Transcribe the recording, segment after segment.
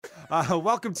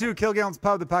Welcome to Kilgallen's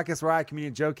Pub, the podcast where I,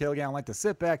 comedian Joe Kilgallen, like to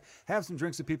sit back, have some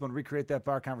drinks with people, and recreate that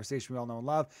bar conversation we all know and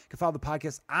love. You can follow the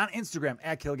podcast on Instagram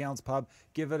at Kilgallen's Pub.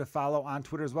 Give it a follow on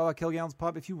Twitter as well at Kilgallen's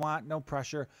Pub if you want. No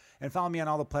pressure. And follow me on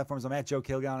all the platforms. I'm at Joe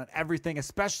Kilgallen on everything,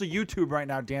 especially YouTube right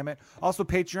now, damn it. Also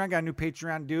Patreon. Got a new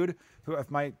Patreon dude who, if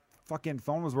my fucking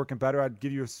phone was working better, I'd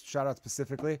give you a shout out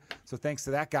specifically. So thanks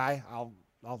to that guy. I'll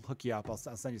hook you up. I'll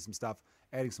send you some stuff.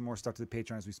 Adding some more stuff to the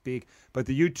Patreon as we speak. But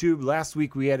the YouTube, last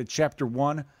week we added chapter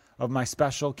 1 of my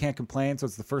special, Can't Complain. So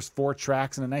it's the first 4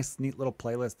 tracks in a nice, neat little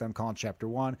playlist that I'm calling chapter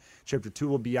 1. Chapter 2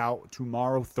 will be out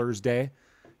tomorrow, Thursday.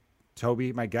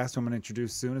 Toby, my guest, who I'm going to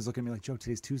introduce soon, is looking at me like, Joe,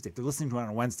 today's Tuesday. They're listening to it on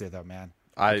a Wednesday, though, man.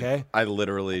 Okay? I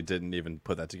literally didn't even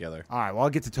put that together. All right, well, I'll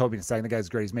get to Toby in a second. The guy's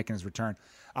great. He's making his return.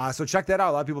 So check that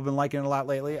out. A lot of people have been liking it a lot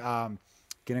lately.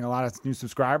 Getting a lot of new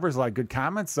subscribers, a lot of good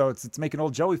comments. So it's making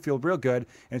old Joey feel real good,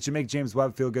 and it should make James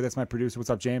Webb feel good. That's my producer.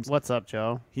 What's up, James? What's up,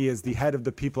 Joe? He is the head of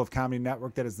the People of Comedy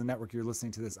Network. That is the network you're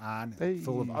listening to this on,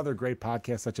 full of other great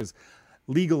podcasts such as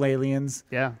Legal Aliens,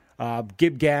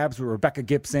 Gib Gabs with Rebecca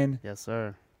Gibson. Yes,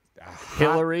 sir.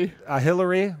 Hillary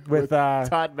with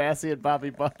Todd Massey and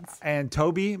Bobby Buns. And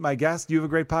Toby, my guest. You have a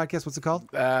great podcast. What's it called?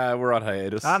 We're on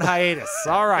hiatus. On hiatus.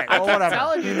 All right. Well, whatever. I'm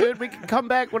telling you, dude, we can come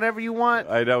back whenever you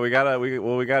want. I know we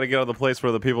gotta get on the place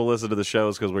where the people listen to the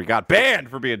shows because we got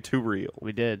banned for being too real.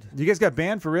 We did. You guys got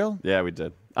banned for real? Yeah, we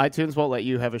did. iTunes won't let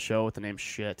you have a show with the name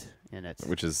shit in it.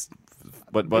 Which is,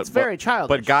 but it's very childish.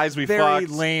 But guys, we Very fucked.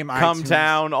 lame Come iTunes.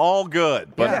 Town, all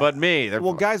good. But Yeah. but me,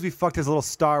 Well, guys, we fucked his little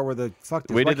star where the fuck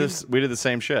we did this. We did the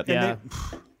same shit. Yeah.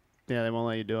 Yeah, they won't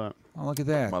let you do it. Oh, look at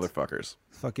that. Motherfuckers.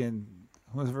 Fucking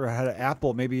whoever had an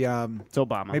Apple, maybe It's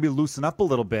Obama. maybe loosen up a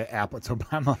little bit, Apple. It's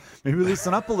Obama. Maybe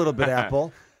loosen up a little bit,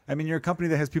 Apple. I mean, you're a company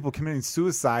that has people committing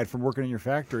suicide from working in your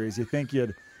factories. You think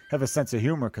you'd have a sense of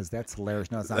humor because that's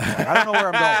hilarious. No, it's not. I don't know where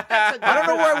I'm going. I don't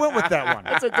know where I went with that one.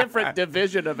 It's a different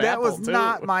division of That Apple, was too.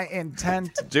 not my intent.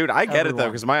 Dude, I get it though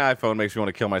Everyone. because my iPhone makes me want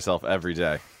to kill myself every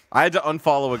day. I had to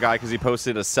unfollow a guy because he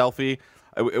posted a selfie.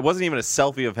 It wasn't even a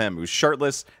selfie of him. It was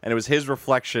shirtless, and it was his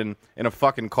reflection in a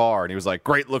fucking car. And he was like,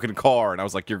 "Great looking car," and I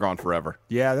was like, "You're gone forever."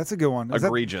 Yeah, that's a good one.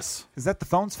 Egregious. Is that the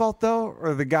phone's fault though,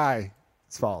 or the guy's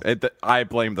fault? I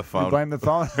blame the phone. You blame the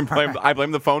phone. I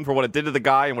blame the phone for what it did to the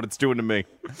guy and what it's doing to me.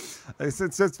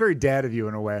 It's very dad of you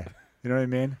in a way. You know what I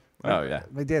mean? Oh yeah.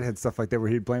 My dad had stuff like that where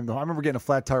he'd blame the. I remember getting a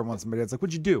flat tire once, and my dad's like,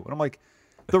 "What'd you do?" And I'm like,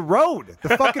 "The road,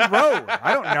 the fucking road.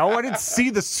 I don't know. I didn't see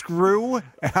the screw on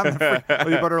the.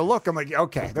 Well, you better look." I'm like,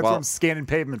 "Okay, that's what I'm scanning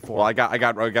pavement for." Well, I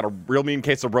got a real mean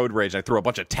case of road rage. I threw a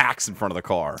bunch of tacks in front of the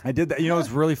car. I did that. You know, it's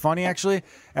really funny actually.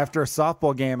 After a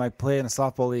softball game, I play in a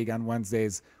softball league on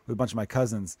Wednesdays with a bunch of my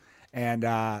cousins. And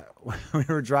we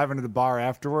were driving to the bar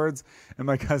afterwards, and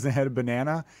my cousin had a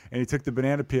banana, and he took the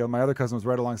banana peel. My other cousin was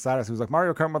right alongside us. He was like,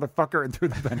 "Mario Kart, motherfucker," and threw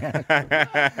the banana.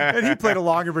 And he played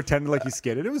along and pretended like he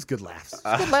skidded. It was good laughs. It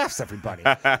was good laughs, everybody.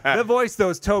 The voice, though,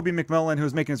 is Toby McMillan,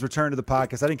 who's making his return to the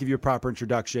podcast. I didn't give you a proper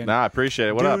introduction. Nah, I appreciate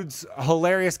it. What Dude's a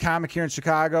hilarious comic here in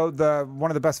Chicago. One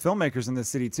of the best filmmakers in this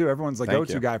city, too. Everyone's like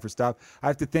go-to guy for stuff. I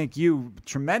have to thank you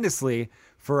tremendously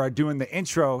for doing the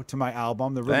intro to my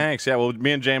album. Thanks. Yeah, well,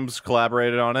 me and James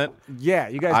collaborated on it. Yeah,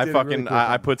 you guys did really cool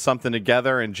I put something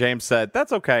together, and James said,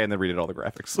 "That's okay," and then redid all the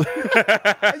graphics.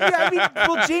 Yeah, I mean,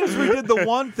 well, James redid the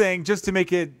one thing just to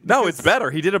make it... No, it's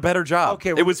better. He did a better job. Okay,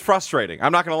 it was frustrating.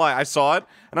 I'm not going to lie. I saw it,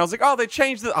 and I was like, "Oh, they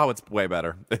changed it. Oh, it's way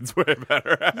better. It's way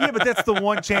better." Yeah, but that's the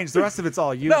one change. The rest of it's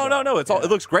all you. No. It's all. It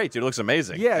looks great, dude. It looks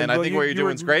amazing. Yeah, and I think what you're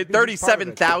doing is great.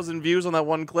 37,000 views on that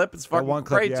one clip. It's fucking one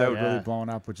clip, great, yeah, Toby. really blown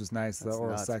up, which is nice. The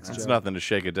oral sex It's joke. nothing to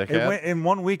shake a dick It at. went, in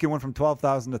 1 week, it went from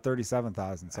 12,000 to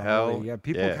 37,000. So Hell really,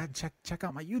 people yeah. gotta check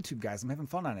out my YouTube, guys. I'm having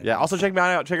fun on it. Yeah. Also, check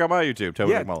out my YouTube,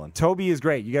 Toby McMullen. Toby is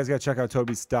great. You guys got to check out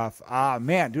Toby's stuff.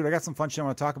 Man, dude, I got some fun shit I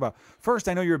want to talk about. First,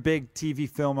 I know you're a big TV,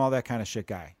 film, all that kind of shit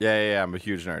guy. Yeah. I'm a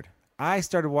huge nerd. I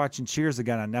started watching Cheers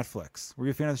again on Netflix. Were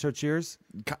you a fan of the show Cheers?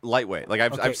 Lightweight. Like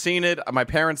I've seen it. My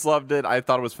parents loved it. I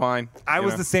thought it was fine. I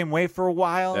was the same way for a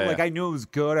while. Yeah, I knew it was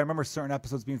good. I remember certain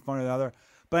episodes being funnier than other,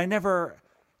 but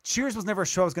Cheers was never a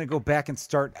show I was going to go back and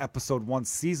start episode 1,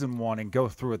 season 1, and go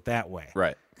through it that way.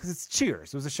 Right. Because it's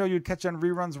Cheers. It was a show you'd catch on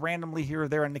reruns randomly here or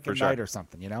there on Nick at Night or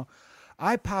something, you know?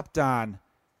 I popped on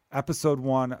episode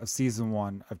 1 of season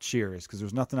 1 of Cheers because there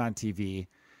was nothing on TV,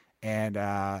 and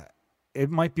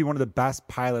it might be one of the best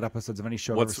pilot episodes of any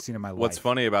show I've ever seen in my life. What's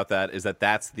funny about that is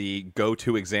that's the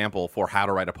go-to example for how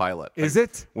to write a pilot. Is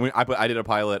it? I did a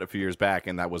pilot a few years back,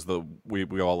 and that was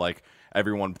we all like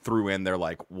everyone threw in their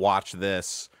like watch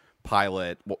this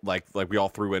pilot like we all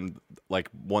threw in like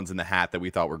ones in the hat that we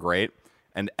thought were great.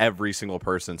 and every single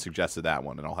person suggested that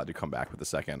one, and all had to come back with the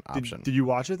second option. Did you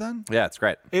watch it then? Yeah, it's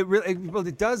great.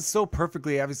 It does so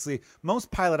perfectly. Obviously,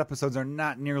 most pilot episodes are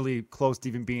not nearly close to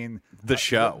even being The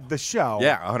show. The show,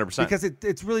 Yeah, 100%. Because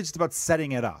it's really just about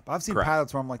setting it up. I've seen Correct.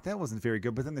 pilots where I'm like, that wasn't very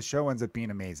good, but then the show ends up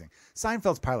being amazing.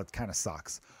 Seinfeld's pilot kind of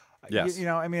sucks. Yes. You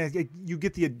know, I mean, you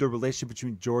get the relationship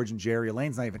between George and Jerry.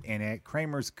 Elaine's not even in it.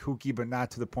 Kramer's kooky, but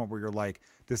not to the point where you're like,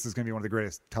 this is going to be one of the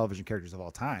greatest television characters of all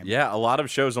time. Yeah, a lot of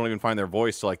shows don't even find their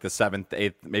voice till like the 7th,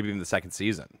 8th, maybe even the second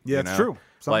season. Yeah, you it's know? true.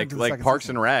 Some Like into the second Parks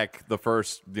season. and Rec, the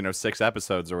first 6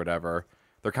 episodes or whatever,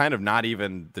 they're kind of not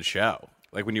even the show.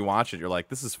 Like when you watch it, you're like,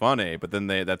 this is funny. But then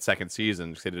that second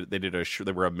season,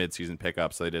 they were a mid-season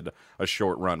pickup, so they did a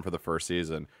short run for the first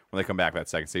season. When they come back that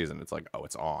second season, it's like, oh,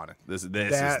 it's on. This is the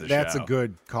That's show. a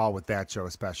good call with that show,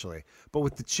 especially. But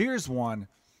with the Cheers one,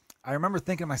 I remember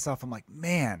thinking to myself, I'm like,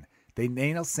 man, they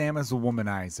nailed Sam as a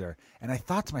womanizer. And I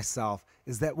thought to myself,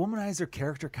 is that womanizer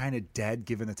character kind of dead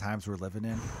given the times we're living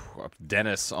in?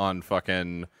 Dennis on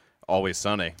fucking Always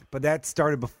Sunny. But that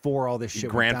started before all this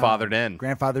shit went Grandfathered down. in.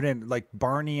 Grandfathered in. Like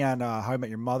Barney on How I Met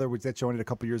Your Mother, which that show ended a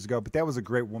couple years ago. But that was a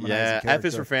great womanizer Yeah, character. F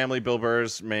is for Family. Bill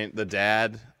Burr's the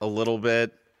dad a little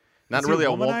bit. Not Is he really a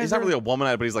he's not womanizer? really a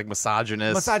womanizer, but he's like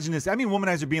misogynist. Misogynist. I mean,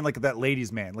 womanizer being like that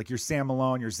ladies' man, like your Sam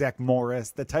Malone, your Zach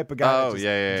Morris, the type of guy Oh, that just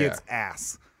yeah. gets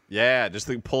ass. Yeah, just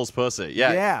the pulls pussy.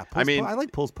 Yeah, Yeah, I mean, I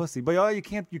like pulls pussy, but you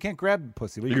can't grab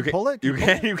pussy. But you, can pull it. You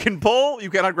can pull. You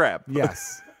cannot grab.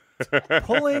 Yes.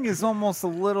 Pulling is almost a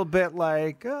little bit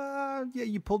like, yeah,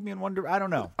 you pulled me in one direction. I don't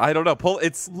know. I don't know. Pull.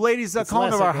 It's Ladies, call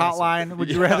less into our aggressive. hotline. Would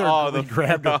you yeah, rather be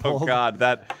grabbed or oh pulled? god,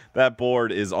 that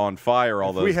board is on fire.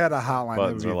 All If those. we had a hotline, that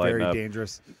buttons would be are lighting very up.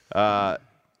 dangerous.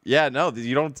 Yeah, no,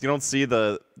 you don't see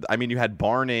the. I mean, you had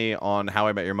Barney on How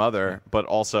I Met Your Mother, but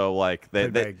also like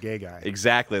Played by a gay guy.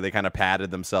 Exactly, they kind of padded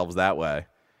themselves that way.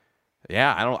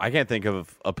 Yeah, I can't think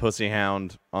of a pussy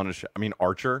hound on a show. I mean,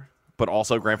 Archer, but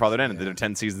also Grandfathered In. They're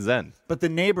 10 seasons in. But the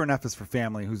neighbor in F is for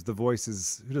Family, who does the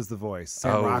voice?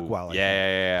 Sam Rockwell. I think.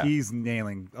 Yeah. He's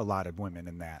nailing a lot of women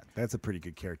in that. That's a pretty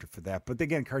good character for that. But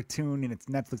again, cartoon and it's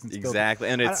Netflix and still. Exactly,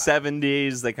 and it's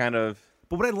 70s. They kind of.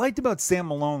 But what I liked about Sam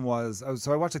Malone was,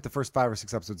 so I watched like the first 5 or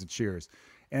 6 episodes of Cheers,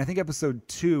 and I think episode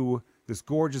 2, this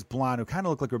gorgeous blonde who kind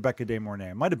of looked like Rebecca De Mornay,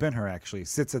 it might have been her actually,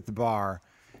 sits at the bar,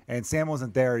 and Sam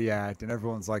wasn't there yet, and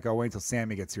everyone's like, oh, wait until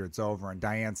Sammy gets here, it's over, and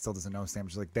Diane still doesn't know Sam.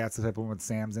 She's like, that's the type of woman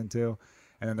Sam's into.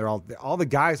 And then they're all the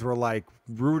guys were like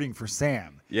rooting for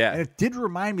Sam. Yeah. And it did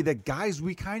remind me that guys,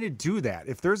 we kind of do that.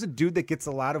 If there's a dude that gets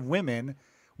a lot of women,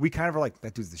 we kind of are like,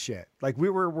 that dude's the shit. Like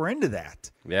we're into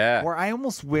that. Yeah. Or I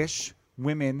almost wish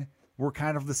women were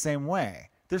kind of the same way.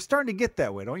 They're starting to get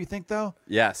that way, don't you think, though?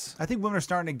 Yes. I think women are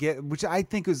starting to get, which I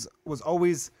think was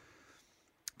always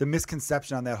the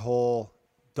misconception on that whole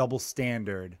double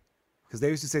standard. Because they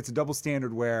used to say it's a double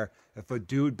standard where if a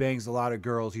dude bangs a lot of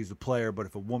girls, he's a player, but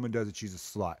if a woman does it, she's a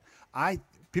slut.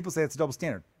 People say it's a double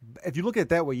standard. If you look at it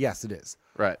that way, yes, it is.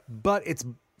 Right. But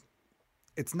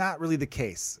it's not really the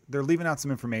case. They're leaving out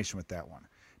some information with that one.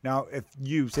 Now, if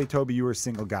you, say, Toby, you were a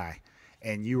single guy,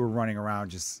 and you were running around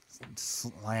just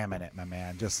slamming it, my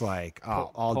man, just like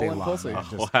all day pulling long, pussy. man.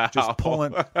 Wow. Just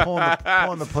pulling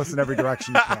the puss in every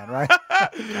direction you can, right?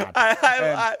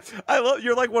 I love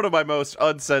you're like one of my most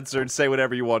uncensored, say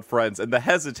whatever you want friends, and the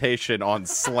hesitation on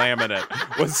slamming it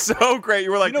was so great.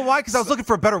 You were like, You know why? Because I was looking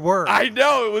for a better word. I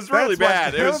know it was really That's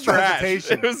why- bad. It was the trash.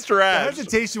 hesitation. It was The trash.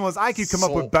 hesitation was I could come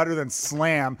up with better than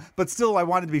slam, but still I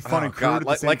wanted to be fun Oh, and crude God. at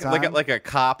the same time. Like a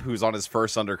cop who's on his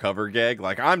first undercover gig.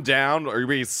 Like, I'm down. Are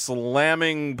we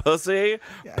slamming pussy,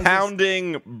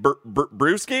 pounding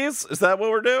brewskis? Is that what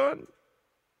we're doing?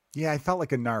 Yeah, I felt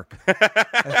like a narc.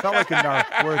 I felt like a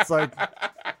narc, where it's like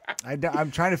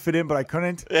I'm trying to fit in, but I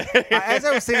couldn't. As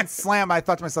I was saying slam, I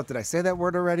thought to myself, did I say that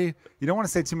word already? You don't want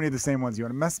to say too many of the same ones. You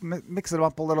want to mix it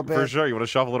up a little bit. For sure. You want to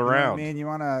shuffle it You know what around. I mean, you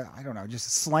want to, I don't know, just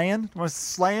slaying? You want to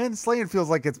slaying? Slaying feels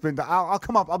like it's been, I'll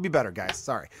come up. I'll be better, guys.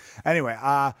 Sorry. Anyway,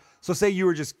 so say you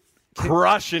were just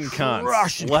Crushing cunts.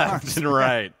 Crushing left cunts. and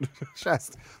right.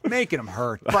 just making them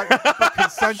hurt, but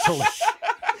consensually.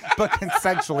 But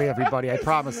consensually, everybody, I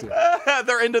promise you.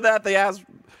 They're into that.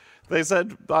 They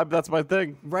said, that's my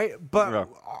thing. Right? But Yeah.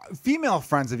 female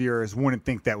friends of yours wouldn't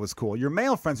think that was cool. Your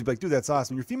male friends would be like, dude, that's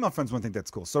awesome. Your female friends wouldn't think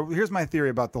that's cool. So here's my theory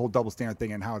about the whole double standard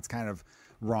thing and how it's kind of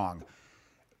wrong.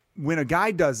 When a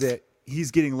guy does it,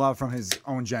 he's getting love from his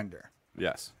own gender.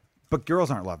 Yes. But girls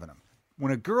aren't loving him.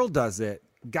 When a girl does it,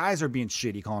 guys are being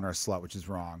shitty, calling her a slut, which is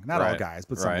wrong. Not all Right. guys,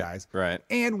 but some Right. guys. Right.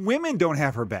 And women don't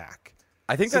have her back.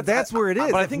 I think So that's where it is.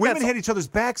 But I If think women that's- had each other's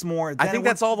backs more. I think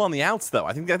that's all on the outs, though.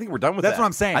 I think we're done with that. That's what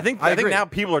I'm saying. I think I agree. now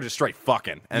people are just straight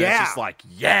fucking, and Yeah. it's just like,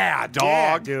 yeah, dog,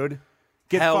 Yeah, dude.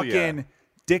 Get Hell fucking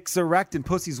Dicks erect and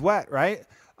pussy's wet, right?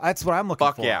 That's what I'm looking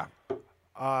Fuck for. yeah.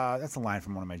 That's a line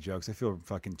from one of my jokes. I feel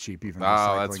fucking cheap even Oh,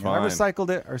 recycling that's it. I fine. recycled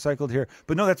it. I recycled here.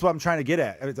 But no, that's what I'm trying to get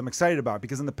at. I'm excited about it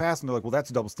because in the past, when they're like, well, that's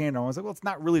a double standard. I was like, well, it's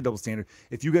not really a double standard.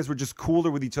 If you guys were just cooler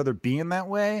with each other being that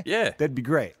way, Yeah. that'd be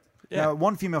great. Yeah. Now,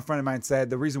 one female friend of mine said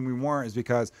the reason we weren't is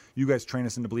because you guys trained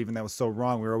us into believing that was so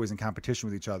wrong. We were always in competition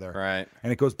with each other. Right.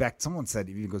 And it goes back, someone said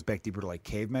it even goes back deeper to like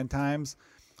cavemen times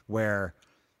where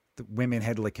the women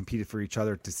had to like compete for each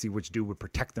other to see which dude would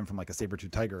protect them from like a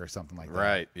saber-tooth tiger or something like that.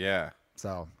 Right. Yeah.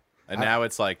 So, And now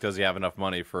it's like, does he have enough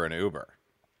money for an Uber?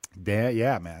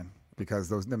 yeah, man. Because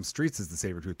them streets is the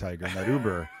saber-tooth tiger and that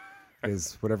Uber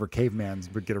is whatever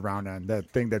cavemans would get around on. That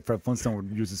thing that Fred Flintstone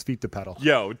would use his feet to pedal.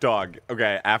 Yo, dog.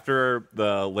 Okay, after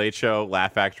the Late Show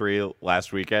Laugh Factory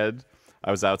last weekend,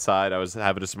 I was outside. I was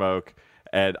having a smoke,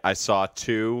 and I saw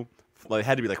two, like,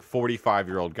 had to be like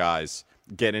 45-year-old guys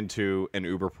get into an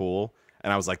Uber pool,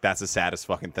 and I was like, that's the saddest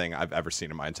fucking thing I've ever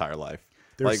seen in my entire life.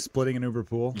 They're Like, splitting an Uber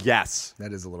pool. yes,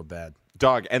 That is a little bad.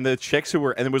 dog. And the chicks who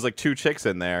were, and there was like two chicks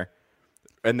in there,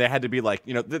 and they had to be like,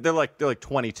 you know, they're like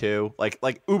 22,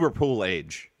 like Uber pool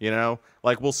age, you know,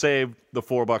 like we'll save the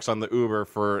 $4 on the Uber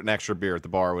for an extra beer at the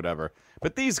bar or whatever.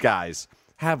 But these guys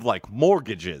have like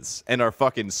mortgages and are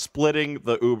fucking splitting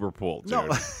the Uber pool, dude. No.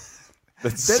 That's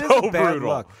That so is a bad brutal.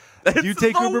 look. It's You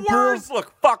take the Uber worst pool?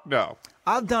 look. Fuck no.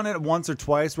 I've done it once or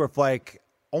twice where if like,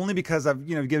 only because I've,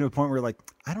 getting to a point where like,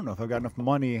 I don't know if I've got enough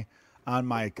money on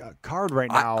my card right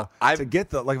now to get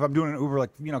the, like if I'm doing an Uber, like,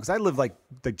 because I live like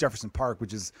Jefferson Park,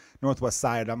 which is northwest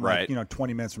side. I'm Right. like,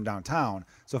 20 minutes from downtown.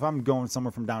 So if I'm going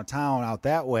somewhere from downtown out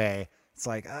that way, it's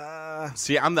like,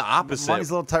 See, I'm the opposite. money's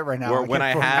a little tight right now. Where when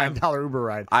I can't have afford a $9 Uber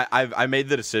ride. I made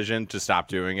the decision to stop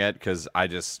doing it because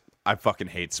I fucking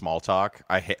hate small talk.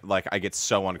 I get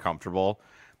so uncomfortable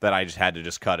that I just had to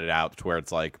just cut it out to where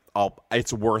it's like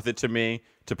it's worth it to me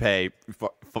to pay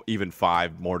even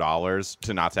 $5 more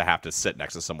to not to have to sit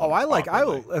next to someone. Oh, I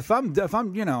awkwardly. will if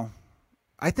I'm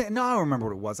I think no, I don't remember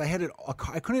what it was. I had it.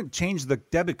 I couldn't change the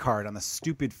debit card on the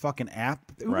stupid fucking app.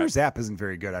 Uber's app isn't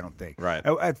very good, I don't think. Right.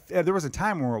 There was a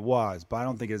time where it was, but I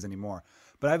don't think it is anymore.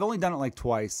 But I've only done it like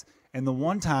twice, and the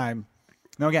one time,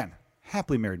 now again,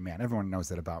 happily married man. Everyone knows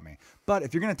that about me. But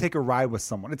if you're gonna take a ride with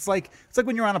someone, it's like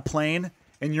when you're on a plane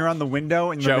and you're on the window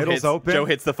and the middle's open. Joe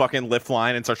hits the fucking lift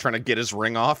line and starts trying to get his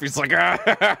ring off. He's like, No.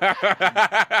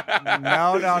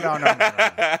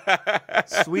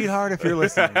 Sweetheart, if you're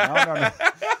listening. No.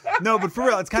 No, but for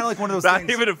real, it's kind of like one of those not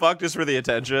things. even a fuck, just for the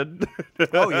attention.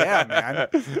 Oh, yeah, man.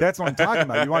 That's what I'm talking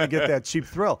about. You want to get that cheap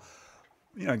thrill.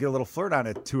 Get a little flirt on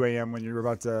at 2 a.m. when you're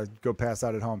about to go pass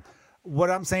out at home.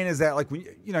 What I'm saying is that, like, when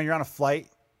you're on a flight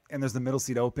and there's the middle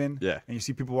seat open, Yeah. and you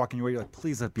see people walking your way, you're like,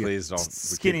 please let be Please a don't.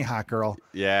 skinny hot girl.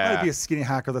 Yeah. Let it be a skinny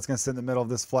hot girl that's going to sit in the middle of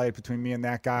this flight between me and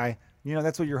that guy.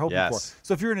 That's what you're hoping Yes. for.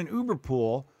 So if you're in an Uber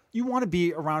pool, you want to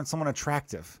be around someone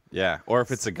attractive. Yeah, or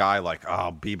if it's a guy like,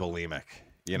 be bulimic,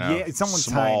 Yeah, it's someone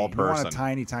small tiny. person. You want a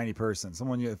tiny, tiny person.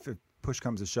 Someone, if push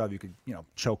comes to shove, you could,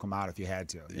 choke them out if you had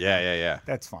to. Yeah.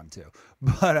 That's fun too.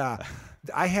 But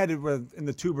I had it in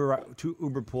the two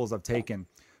Uber pools I've taken.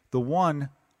 The one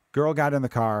girl got in the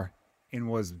car and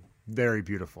was very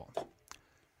beautiful.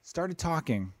 Started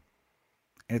talking,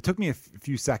 and it took me a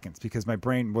few seconds because my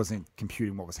brain wasn't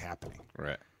computing what was happening.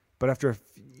 Right. But after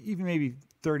even maybe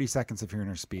 30 seconds of hearing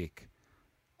her speak,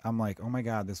 I'm like, oh my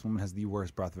God, this woman has the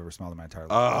worst breath I've ever smelled in my entire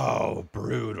life. Oh,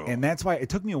 brutal. And that's why it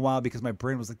took me a while because my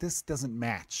brain was like, this doesn't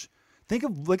match. Think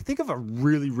of a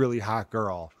really, really hot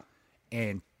girl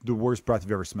and the worst breath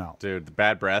you've ever smelled. Dude, the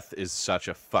bad breath is such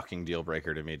a fucking deal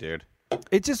breaker to me, dude.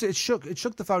 It shook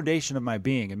the foundation of my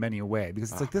being in many a way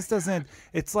because it's like this doesn't.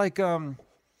 It's like it'd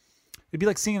be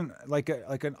like seeing like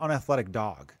an unathletic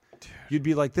dog. Dude. You'd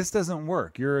be like, this doesn't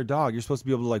work. You're a dog. You're supposed to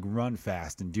be able to like run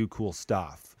fast and do cool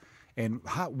stuff. And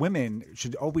hot women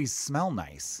should always smell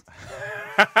nice.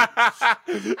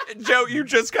 Joe, you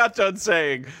just got done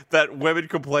saying that women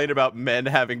complain about men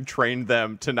having trained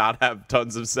them to not have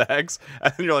tons of sex.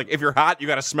 And you're like, if you're hot, you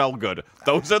got to smell good.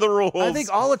 Those are the rules. I think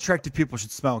all attractive people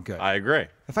should smell good. I agree.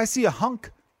 If I see a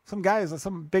hunk, some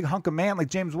big hunk of man like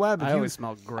James Webb. I always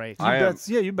smell great.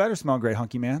 You better smell great,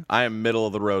 hunky man. I am middle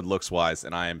of the road looks wise,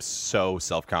 and I am so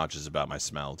self-conscious about my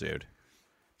smell, dude.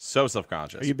 So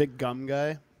self-conscious. Are you a big gum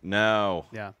guy? No.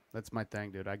 Yeah, that's my thing,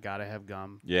 dude. I gotta have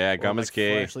gum. Yeah, gum Or, is like,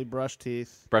 key. Freshly brushed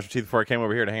teeth. Brush your teeth before I came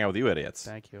over here to hang out with you idiots.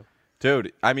 Thank you.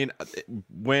 Dude, I mean,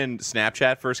 when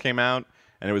Snapchat first came out,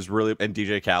 and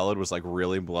DJ Khaled was like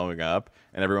really blowing up,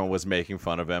 and everyone was making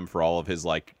fun of him for all of his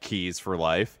like keys for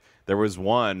life. There was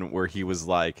one where he was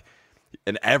like,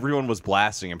 and everyone was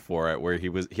blasting him for it. Where he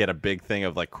had a big thing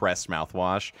of like Crest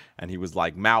mouthwash, and he was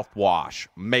like, mouthwash,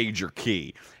 major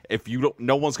key. If you don't,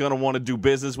 no one's gonna want to do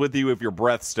business with you if your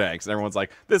breath stinks. And everyone's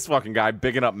like, this fucking guy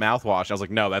bigging up mouthwash. I was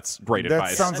like, no, that's great That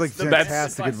advice. sounds like That's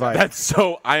fantastic advice. That's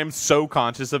so. I am so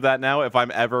conscious of that now. If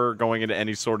I'm ever going into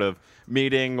any sort of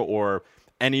meeting or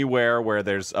anywhere where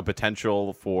there's a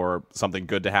potential for something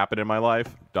good to happen in my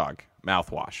life, dog,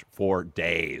 mouthwash for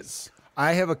days.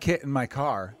 I have a kit in my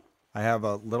car. I have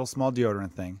a little small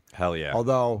deodorant thing. Hell yeah.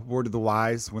 Although, word of the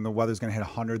wise, when the weather's going to hit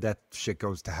 100, that shit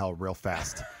goes to hell real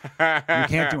fast. You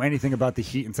can't do anything about the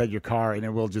heat inside your car, and it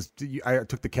will just... I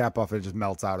took the cap off, and it just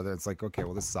melts out of there. It's like, okay,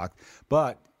 well, this sucks.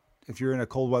 But if you're in a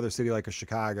cold weather city like a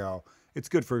Chicago, it's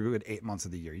good for a good 8 months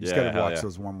of the year. You just got to watch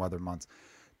those warm weather months.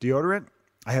 Deodorant,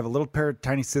 I have a little pair of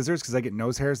tiny scissors because I get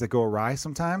nose hairs that go awry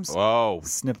sometimes. Whoa.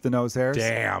 Snip the nose hairs.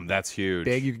 Damn, that's huge.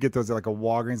 Big. You could get those at like a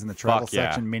Walgreens in the travel Fuck yeah.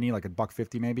 section, mini, like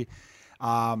 $1.50 maybe.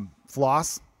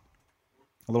 Floss.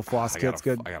 A little floss kit's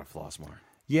good. I gotta floss more.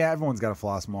 Yeah, everyone's got to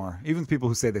floss more. Even people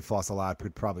who say they floss a lot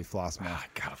could probably floss more. I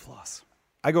gotta floss.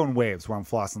 I go in waves where I'm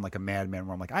flossing like a madman,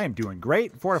 where I'm like, I am doing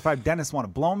great. 4 or 5 dentists want to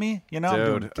blow me, you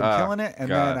know, Dude, I'm killing it, and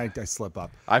God. then I slip up.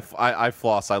 I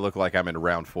floss. I look like I'm in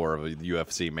round 4 of a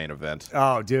UFC main event.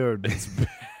 Oh, dude.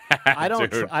 I don't.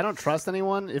 Dude. I don't trust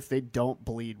anyone if they don't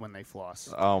bleed when they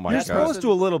floss. Oh my You're god. supposed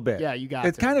to a little bit. Yeah, you got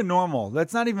It's to. kind of normal.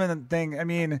 That's not even a thing. I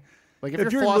mean, Like, if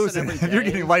if you're you're flossing losing, every if you're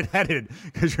day- getting lightheaded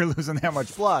because you're losing that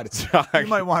much blood, you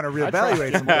might want to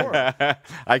reevaluate some more.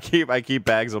 I keep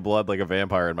bags of blood like a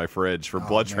vampire in my fridge for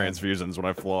blood man. transfusions when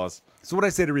I floss. So what I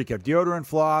say to recap: deodorant,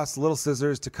 floss, little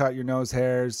scissors to cut your nose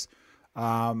hairs,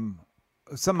 some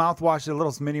mouthwash, the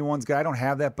little mini ones. I don't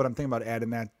have that, but I'm thinking about adding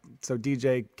that. So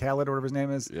DJ Khaled or whatever his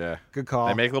name is. Yeah. Good call.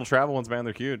 They make little travel ones, man.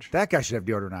 They're huge. That guy should have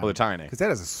deodorant on. Well, they're tiny. Because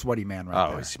that is a sweaty man right Oh,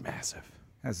 there. he's massive.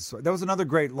 That was another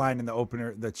great line in the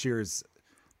opener, the Cheers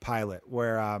pilot,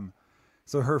 where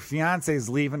so her fiance is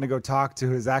leaving to go talk to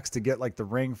his ex to get like the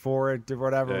ring for it or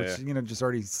whatever, Yeah, which yeah. just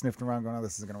already sniffed around going, oh,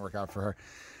 this is going to work out for her.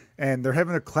 And they're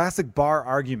having a classic bar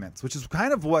arguments, which is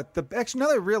kind of what actually now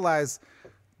that I realize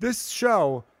this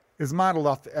show is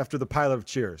modeled after the pilot of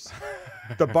Cheers.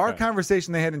 The bar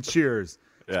conversation they had in Cheers.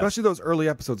 Yeah. Especially those early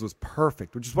episodes was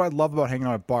perfect, which is what I love about hanging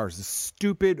out at bars. The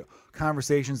stupid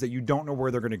conversations that you don't know where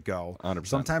they're going to go. 100%.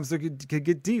 Sometimes they could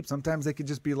get deep. Sometimes they could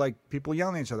just be like people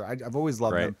yelling at each other. I've always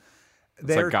loved Right. them.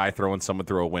 It's like a guy throwing someone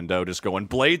through a window, just going,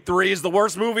 Blade 3 is the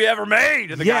worst movie ever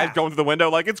made. And the guy's going through the window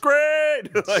like, it's great.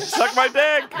 Like, suck my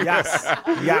dick.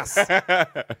 Yes.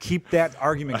 Keep that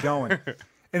argument going.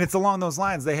 And it's along those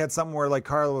lines. They had something where like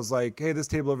Carla was like, hey, this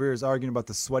table over here is arguing about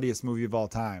the sweatiest movie of all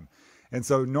time. And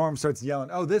so Norm starts yelling,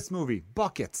 oh, this movie,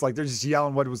 buckets. Like they're just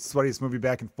yelling what was the sweatiest movie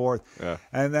back and forth. Yeah.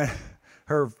 And then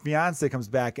her fiance comes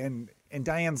back and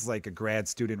Diane's like a grad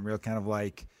student, real kind of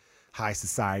like high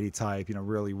society type,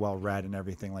 really well read and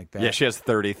everything like that. Yeah, she has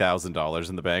 $30,000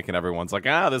 in the bank, and everyone's like,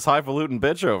 this highfalutin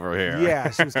bitch over here. Yeah,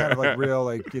 she was kind of like real,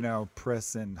 like,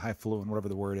 pris and highfalutin, whatever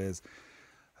the word is,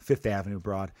 Fifth Avenue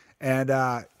broad. And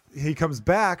he comes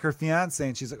back, her fiance,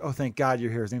 and she's like, oh, thank God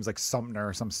you're here. His name's like Sumner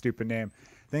or some stupid name.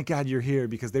 Thank God you're here,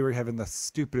 because they were having the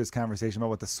stupidest conversation about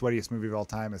what the sweatiest movie of all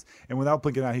time is. And without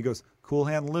blinking out, he goes, Cool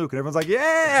Hand Luke. And everyone's like,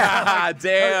 yeah!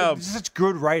 Damn. Such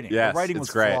good writing. Yes, the writing it's was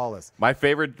great. flawless. My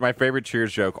favorite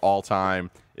Cheers joke all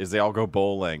time is they all go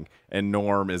bowling, and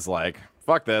Norm is like,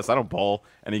 fuck this, I don't bowl.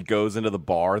 And he goes into the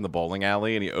bar in the bowling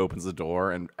alley, and he opens the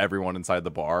door, and everyone inside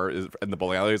the bar is in the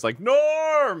bowling alley is like,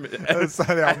 Norm! That's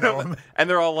how they all know him. And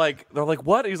they're like,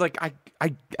 what? He's like,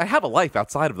 I have a life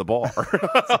outside of the bar.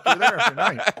 You're there every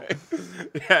night.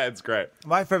 Yeah, it's great.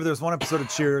 My favorite, there was one episode of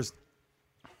Cheers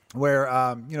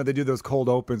where, they do those cold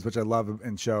opens, which I love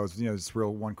in shows. Just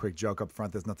real one quick joke up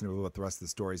front. There's nothing to do with what the rest of the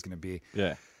story is going to be.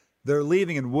 Yeah. They're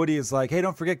leaving, and Woody is like, hey,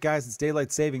 don't forget, guys, it's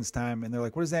daylight savings time. And they're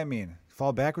like, what does that mean?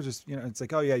 Fall backwards? Just, it's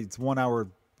like, oh, yeah, it's 1 hour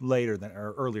later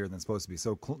or earlier than it's supposed to be.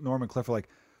 So Norm and Cliff are like,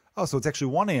 oh, so it's actually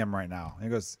 1 a.m. right now.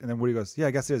 And then Woody goes, yeah,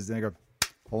 I guess it is. And they go,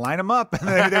 well, line them up. And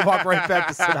then they walk right back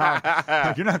to sit down.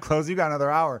 Like, you're not closing. You got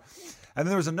another hour. And then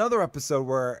there was another episode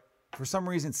where, for some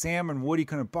reason, Sam and Woody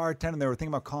couldn't bartend, and they were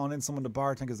thinking about calling in someone to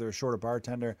bartend because they were short a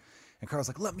bartender. And Carl's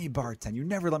like, let me bartend. You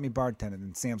never let me bartend.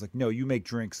 And Sam's like, no, you make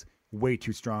drinks way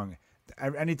too strong.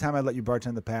 Anytime I let you bartend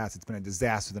in the past, it's been a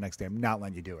disaster the next day. I'm not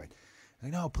letting you do it.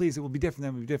 Like, no, please, it will be different. Then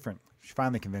it will be different. She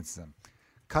finally convinces him.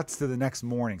 Cuts to the next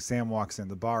morning. Sam walks in.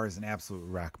 The bar is an absolute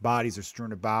wreck. Bodies are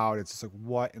strewn about. It's just like,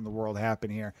 what in the world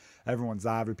happened here? Everyone's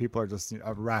out. People are just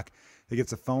a wreck. He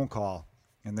gets a phone call,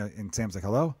 and Sam's like,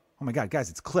 hello? Oh, my God, guys,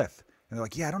 it's Cliff. And they're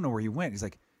like, yeah, I don't know where he went. He's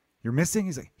like, you're missing?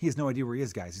 He's like, he has no idea where he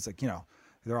is, guys. He's like,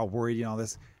 they're all worried and all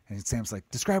this. And Sam's like,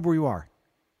 describe where you are.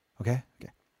 Okay?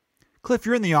 Cliff,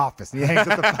 you're in the office. And he hangs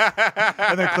up the phone.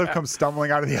 And then Cliff comes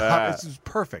stumbling out of the office. It was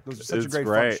perfect. It was such a great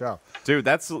fun show. Dude,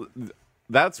 that's one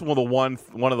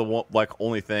of the like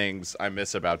only things I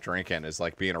miss about drinking is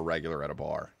like being a regular at a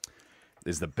bar.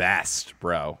 Is the best,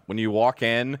 bro. When you walk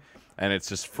in and it's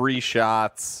just free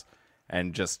shots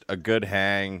and just a good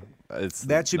hang.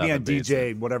 That should be on nothing beats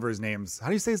it. DJ, whatever his name's. How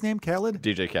do you say his name? Khaled?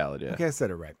 DJ Khaled, yeah. Okay, I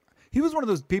said it right. He was one of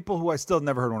those people who I still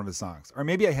never heard one of his songs. Or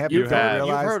maybe I have. You've never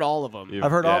realized. heard all of them. I've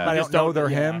heard all of them. I Just don't know they're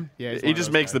him. Yeah, he's He one of just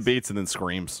those makes the guys. beats and then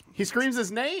screams. He screams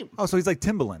his name. Oh, so he's like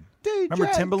Timbaland. DJ Remember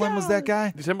Timbaland was that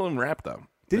guy? Timbaland rap though.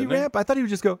 Did he Didn't rap? I thought he would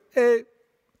just go, hey,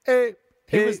 hey,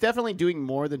 He hey. was definitely doing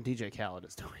more than DJ Khaled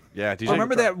is doing. Yeah, DJ. Oh,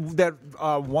 remember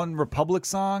that One Republic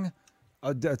song?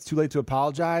 It's Too Late to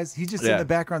Apologize. He's just in Yeah. the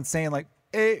background saying like,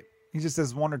 hey. He just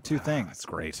says one or two things. That's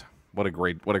great. What a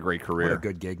great career. What a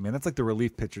good gig, man. That's like the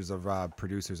relief pictures of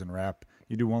producers in rap.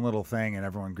 You do one little thing and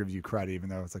everyone gives you credit, even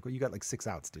though it's like, well, you got like 6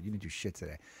 outs, dude. You didn't do shit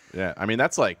today. Yeah, I mean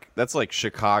that's like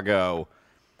Chicago.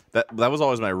 That was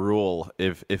always my rule.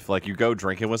 If like you go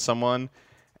drinking with someone,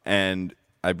 and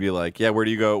I'd be like, yeah, where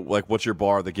do you go? Like, what's your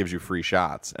bar that gives you free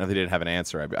shots? And if they didn't have an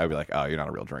answer, I'd be like, oh, you're not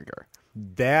a real drinker.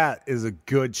 That is a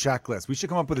good checklist. We should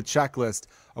come up with a checklist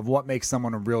of what makes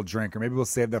someone a real drinker. Maybe we'll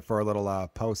save that for a little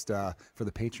post for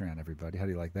the Patreon, everybody. How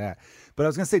do you like that? But I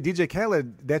was going to say, DJ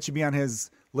Khaled, that should be on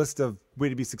his list of way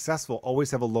to be successful.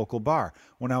 Always have a local bar.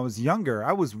 When I was younger,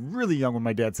 I was really young when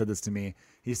my dad said this to me.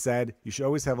 He said, you should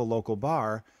always have a local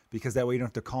bar because that way you don't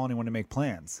have to call anyone to make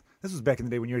plans. This was back in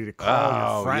the day when you had to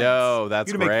call your friends. Yo, that's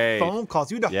you had to great. make phone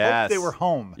calls. You had to hope they were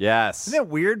home. Yes. Isn't that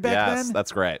weird back yes, then?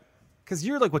 that's great. Because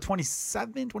you're like, what,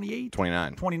 27, 28?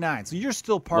 29. 29. So you're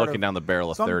still part of... Looking down the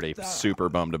barrel of So I'm, 30. Super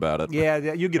bummed about it.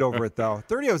 Yeah, you get over it, though.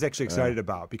 30 I was actually excited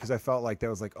about because I felt like that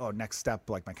was like, oh, next step.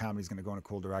 Like, my comedy's going to go in a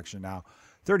cool direction now.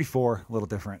 34, a little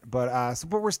different. But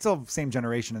but we're still same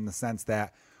generation in the sense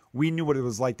that we knew what it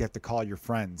was like to have to call your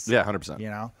friends. Yeah, 100%. You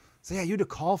know? So, yeah, you had to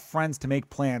call friends to make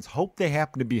plans, hope they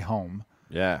happen to be home.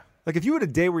 Yeah. Like, if you had a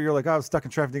day where you're like, oh, I was stuck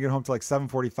in traffic to get home till like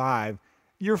 7:45,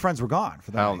 your friends were gone for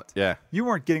the night. Yeah. You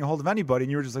weren't getting a hold of anybody,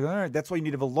 and you were just like, all right, that's why you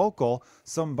need to have a local,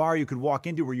 some bar you could walk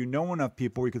into where you know enough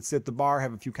people where you could sit at the bar,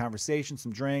 have a few conversations,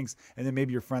 some drinks, and then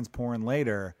maybe your friends pour in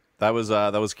later. That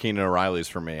was Keenan O'Reilly's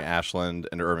for me, Ashland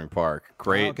and Irving Park.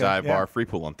 Great okay, dive yeah. bar, free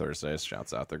pool on Thursdays.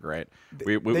 Shouts out, they're great.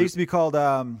 They used to be called.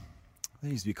 They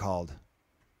used to be called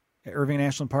Irving and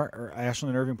Ashland Park, or Ashland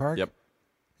and Irving Park. Yep.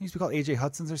 They used to be called AJ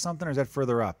Hudson's or something, or is that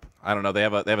further up? I don't know. They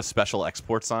have a special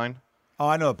export sign. Oh,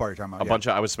 I know what bar you're talking about. A bunch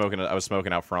of I was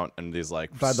smoking out front, and these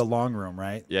like by the long room,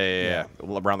 right? yeah,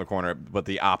 around the corner, but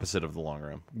the opposite of the long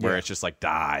room, where Yeah. it's just like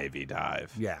dive.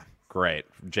 Yeah, Great.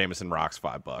 Jameson rocks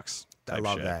 $5. I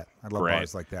love shit. that. I love Great.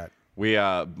 bars like that. We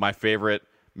my favorite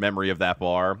memory of that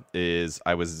bar is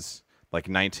I was like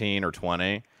 19 or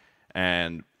 20,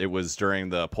 and it was during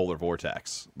the polar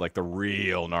vortex, like the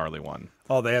real gnarly one.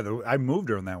 Oh, I moved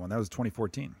during that one. That was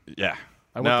 2014. Yeah.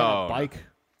 I went on a bike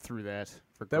through that.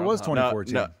 For That was Grubhub.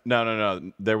 2014.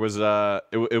 No. There was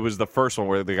it was the first one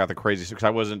where they got the crazy because I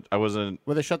wasn't.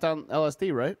 Where they shut down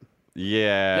LSD, right?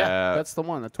 Yeah. Yeah, that's the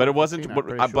one. That's But it wasn't.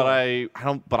 2014, But, I'm pretty but I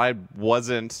don't. But I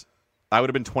wasn't. I would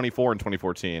have been 24 in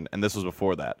 2014, and this was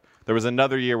before that. There was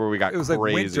another year where we got It was like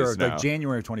crazy winter, snow. like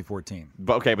January of 2014.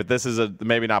 But okay, but this is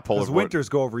maybe not polar. Because winters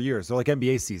go over years. They're like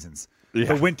NBA seasons. Yeah.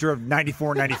 The winter of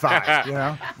 94, 95, you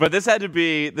know? But this had to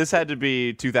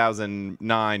be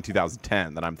 2009,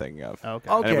 2010 that I'm thinking of. Okay.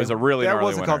 And it was a really That gnarly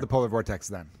wasn't winter. called the polar vortex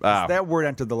then. Oh. That word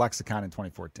entered the lexicon in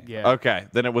 2014. Yeah. Okay,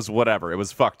 then it was whatever. It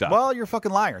was fucked up. Well, you're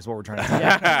fucking liars, what we're trying to say.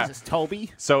 Yeah. This is Toby.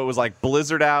 So it was like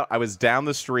blizzard out. I was down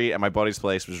the street at my buddy's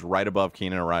place, which was right above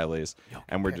Keenan O'Reilly's,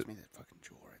 and we're Pass just, me that fucking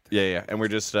jewel right there. yeah, and we're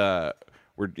just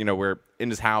we're in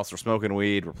his house, we're smoking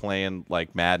weed, we're playing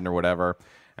like Madden or whatever,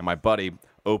 and my buddy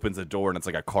opens the door and it's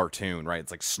like a cartoon, right?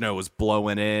 It's like snow is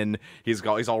blowing in. He's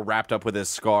all wrapped up with his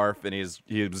scarf, and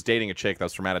he was dating a chick that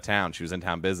was from out of town. She was in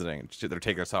town visiting. They're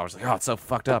taking us out. I was like, oh, it's so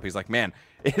fucked up. He's like, man,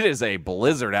 it is a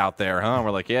blizzard out there, huh? And we're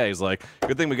like, yeah. He's like,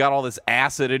 good thing we got all this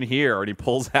acid in here. And he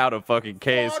pulls out a fucking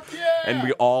case, and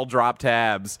we all drop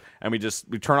tabs, and we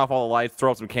turn off all the lights, throw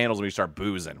up some candles, and we start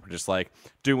boozing. We're just like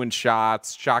doing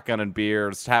shots, shotgunning beer,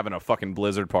 just having a fucking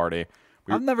blizzard party.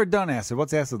 I've never done acid.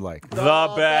 What's acid like?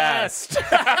 The best.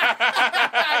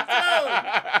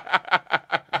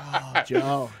 Oh,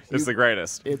 Joe. It's the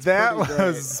greatest. It's That pretty great.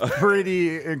 was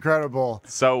pretty incredible.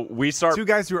 So we start. Two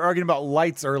guys who were arguing about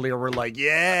lights earlier were like,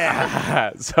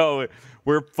 yeah. So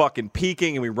we're fucking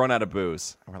peaking, and we run out of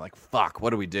booze. And we're like, fuck,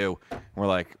 what do we do? And we're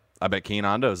like, I bet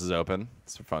Keenando's is open.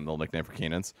 It's a fun little nickname for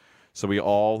Keenan's. So we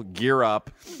all gear up.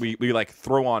 We like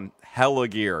throw on hella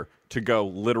gear to go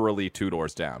literally 2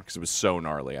 doors down because it was so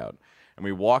gnarly out. And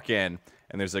we walk in,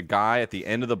 and there's a guy at the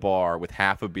end of the bar with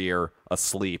half a beer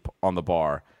asleep on the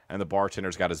bar, and the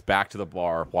bartender's got his back to the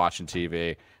bar watching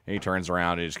TV, and he turns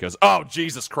around and he just goes, "Oh,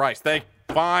 Jesus Christ,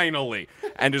 finally!"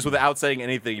 And just without saying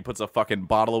anything, he puts a fucking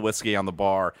bottle of whiskey on the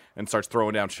bar and starts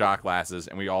throwing down shot glasses,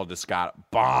 and we all just got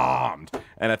bombed.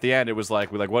 And at the end, it was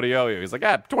like, we're like, "What do you owe you?" He's like,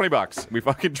 $20. We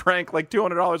fucking drank like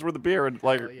 $200 worth of beer and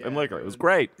liquor. It was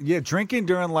great. Yeah, drinking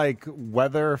during like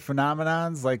weather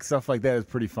phenomenons, like stuff like that, is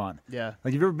pretty fun. Yeah.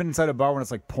 Like, you've ever been inside a bar when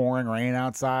it's like pouring rain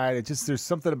outside? It just, there's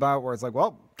something about where it's like,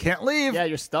 well, can't leave. Yeah,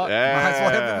 you're stuck. Yeah. Might as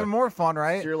well have even more fun,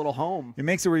 right? It's your little home. It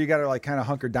makes it where you got to like kind of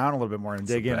hunker down a little bit more and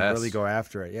dig the in and really best. go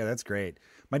after it. Yeah, that's great.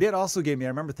 My dad also gave me, I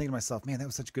remember thinking to myself, man, that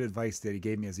was such good advice that he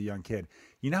gave me as a young kid.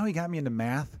 You know how he got me into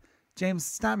math? James,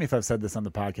 stop me if I've said this on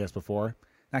the podcast before.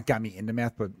 Not got me into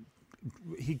math, but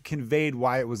he conveyed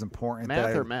why it was important.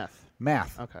 Math or meth?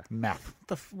 Math. Okay. Math.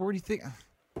 Where do you think?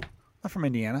 I'm from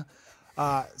Indiana.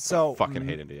 So Fucking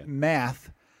hate Indiana.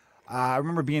 Math. I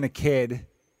remember being a kid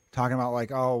talking about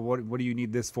like, oh, what do you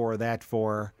need this for, that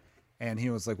for? And he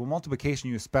was like, well, multiplication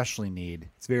you especially need.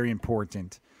 It's very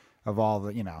important of all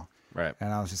the, Right.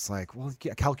 And I was just like, well,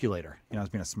 a calculator. I was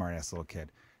being a smart ass little kid.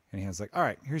 And he was like, all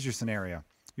right, here's your scenario.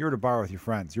 You're at a bar with your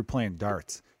friends. You're playing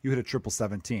darts. You hit a triple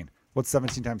 17. What's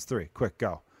 17 times 3? Quick,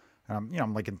 go.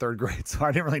 I'm like in third grade, so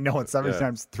I didn't really know what 17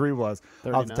 times 3 was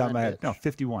off the top of my head. bitch. No,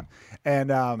 51.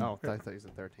 And Oh, I thought you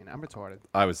said 13. I'm retarded.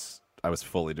 I was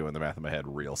fully doing the math in my head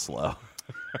real slow.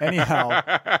 anyhow,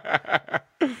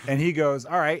 and he goes,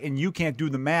 all right, and you can't do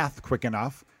the math quick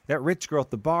enough. That rich girl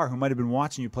at the bar who might have been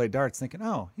watching you play darts thinking,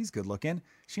 oh, he's good looking.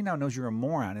 She now knows you're a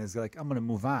moron and is like, I'm going to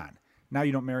move on. Now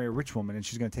you don't marry a rich woman and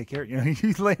she's going to take care of you.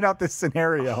 He laid out this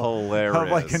scenario Hilarious. of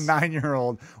like a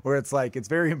 9-year-old where it's like, it's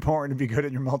very important to be good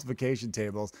at your multiplication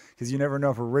tables because you never know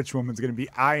if a rich woman's going to be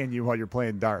eyeing you while you're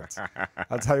playing darts.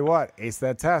 I'll tell you what, ace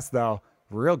that test though.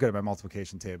 Real good at my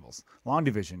multiplication tables. Long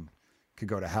division could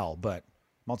go to hell, but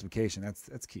multiplication,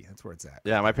 that's key. That's where it's at.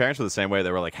 Yeah, my parents were the same way.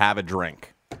 They were like, have a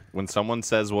drink. When someone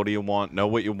says, what do you want? Know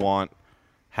what you want.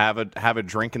 Have a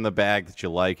drink in the bag that you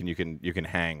like and you can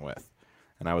hang with.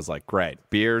 And I was like, great.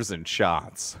 Beers and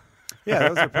shots. Yeah,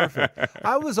 those are perfect.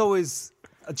 I was always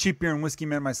a cheap beer and whiskey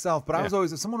man myself, but I was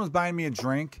always, if someone was buying me a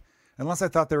drink, unless I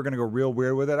thought they were going to go real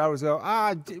weird with it, I would go,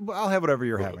 I'll have whatever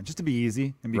you're having, just to be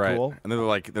easy and be Right. cool. And they're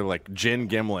like gin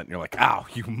gimlet. And you're like, ow,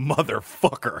 you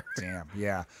motherfucker. Damn,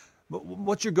 yeah. But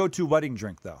what's your go-to wedding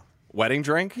drink, though? Wedding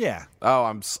drink? Yeah. Oh,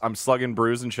 I'm slugging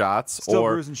brews and shots. Still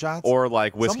or brews and shots? Or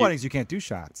like whiskey. Some weddings you can't do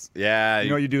shots. Yeah. You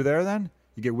know what you do there then?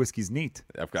 You get whiskey's neat.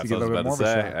 I've got So you something get a I was little about bit to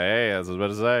more of a say. shot. Hey, I was about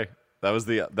to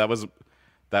say.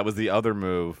 That was the other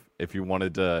move. If you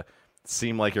wanted to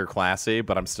seem like you're classy,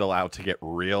 but I'm still out to get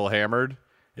real hammered,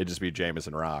 it'd just be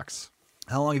Jameson rocks.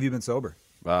 How long have you been sober?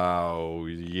 Oh, a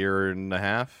year and a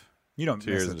half. You don't 2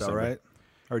 miss years it or though, something. right?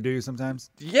 Or do you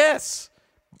sometimes? Yes.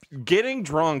 Getting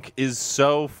drunk is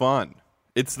so fun.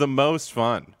 It's the most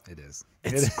fun. It is.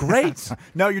 It's great.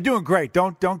 No, you're doing great.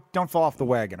 Don't fall off the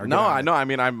wagon. Or No, get on I it. know. I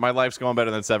mean, my life's going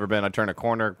better than it's ever been. I turned a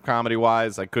corner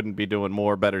comedy-wise. I couldn't be doing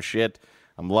more better shit.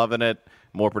 I'm loving it.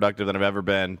 More productive than I've ever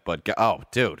been. But,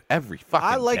 dude, every fucking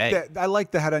I like day. that. I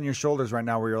like the head on your shoulders right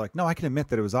now, where you're like, no, I can admit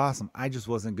that it was awesome. I just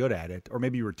wasn't good at it, or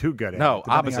maybe you were too good at No, it.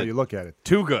 Depending opposite. how you look at it.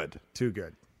 Too good. Too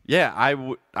good. Yeah,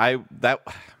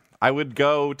 I would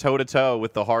go toe-to-toe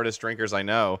with the hardest drinkers I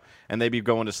know, and they'd be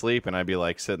going to sleep, and I'd be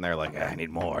like sitting there like, I need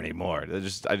more.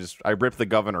 I ripped the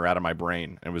governor out of my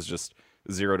brain. It was just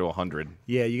 0 to 100.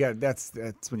 Yeah, you got. That's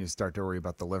when you start to worry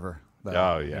about the liver. though,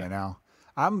 Oh, yeah. You know,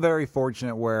 I'm very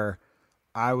fortunate where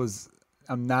I'm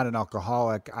not an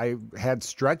alcoholic. I had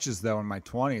stretches though in my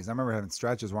 20s. I remember having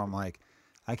stretches where I'm like,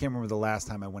 I can't remember the last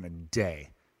time I went a day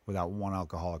without one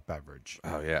alcoholic beverage.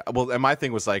 Oh, yeah. Well, and my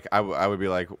thing was like, I would be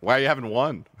like, why are you having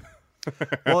one?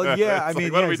 Well, yeah, I It's mean,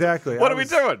 like, what yeah, are we- exactly. what I are we was-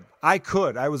 doing? I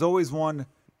could. I was always one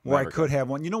where Never I could have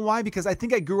one. You know why? Because I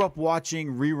think I grew up watching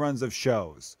reruns of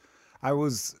shows. I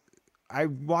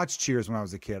watched Cheers when I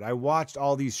was a kid. I watched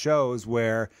all these shows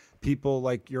where people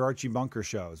like your Archie Bunker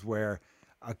shows where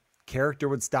a character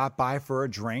would stop by for a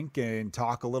drink and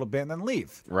talk a little bit and then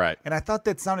leave. Right. And I thought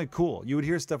that sounded cool. You would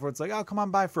hear stuff where it's like, oh, come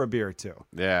on by for a beer or two.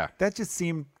 Yeah. That just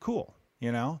seemed cool,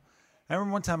 you know? I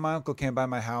remember one time my uncle came by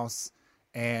my house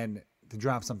and to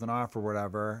drop something off or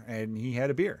whatever, and he had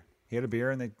a beer. He had a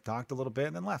beer, and they talked a little bit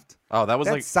and then left. Oh, that was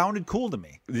That like, sounded cool to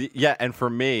me. yeah. And for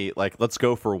me, like, let's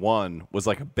go for one was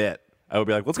like a bit. I would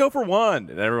be like, let's go for one.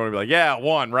 And everyone would be like, yeah,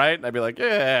 one, right? And I'd be like,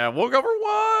 yeah, we'll go for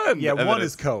one. Yeah, And then one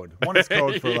is code. One is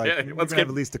code for like, Yeah, we're let's gonna have get-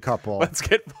 at least a couple. Let's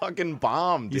get fucking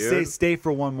bombed, You dude. say stay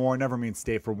for one more never means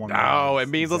stay for one more. No, it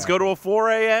means let's go to a 4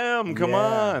 a.m. Come Yeah.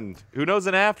 on. Who knows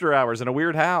an after hours in a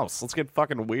weird house? Let's get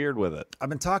fucking weird with it. I've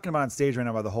been talking about on stage right now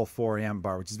about the whole 4 a.m.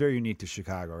 bar, which is very unique to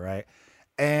Chicago, right?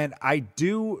 And I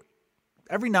do,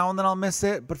 every now and then I'll miss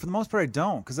it, but for the most part I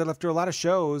don't, because after a lot of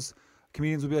shows,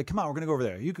 comedians will be like, come on, we're going to go over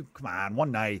there. You could, come on,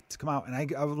 one night, come out. And I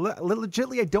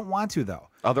legitimately, I don't want to, though.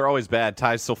 Oh, they're always bad.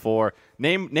 Ties till 4.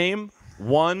 Name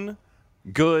one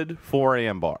good 4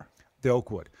 a.m. bar. The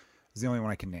Oakwood is the only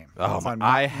one I can name. Oh, It's on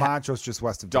Montrose, just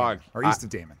west of Dog, Damon, or east of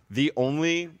Damon. The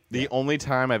only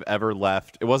time I've ever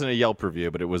left, it wasn't a Yelp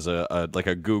review, but it was a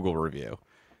Google review.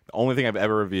 The only thing I've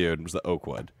ever reviewed was the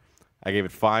Oakwood. I gave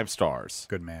it 5 stars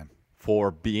Good man.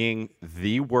 for being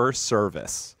the worst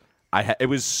service. It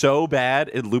was so bad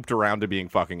it looped around to being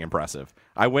fucking impressive.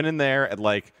 I went in there at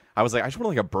I was like, I just want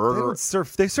like a burger.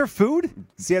 They serve food?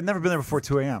 See, I've never been there before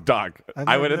 2 a.m. Dog. I've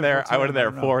I never went in been there. before I went in there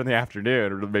 2 at 4 in the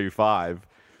afternoon, or maybe 5.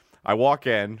 I walk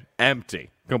in, empty,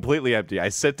 completely empty. I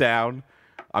sit down.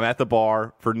 I'm at the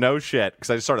bar for no shit because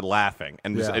I just started laughing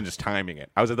and just timing it.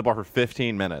 I was at the bar for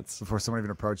 15 minutes, Before someone even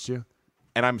approached you?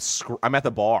 and I'm at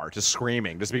the bar just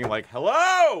screaming, just being like,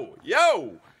 "Hello,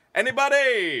 yo,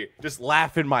 anybody?" Just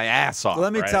laughing my ass off.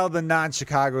 Let me right? tell the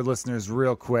non-Chicago listeners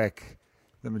real quick,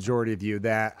 the majority of you,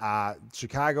 that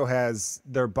Chicago has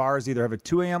their bars either have a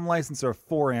 2 a.m. license or a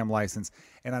 4 a.m. license,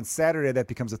 and on Saturday that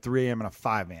becomes a 3 a.m. and a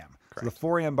 5 a.m. So the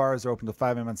 4 a.m. bars are open till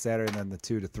 5 a.m. on Saturday, and then the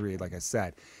 2 to 3, like I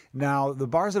said. Now, the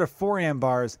bars that are 4 a.m.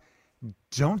 bars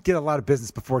don't get a lot of business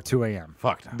before 2 a.m.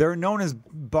 Fuck no. They're known as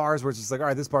bars where it's just like, all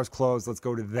right, this bar's closed, let's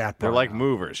go to that bar. They're like now.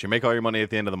 movers. You make all your money at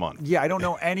the end of the month. Yeah, I don't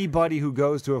know anybody who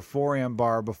goes to a 4 a.m.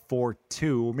 bar before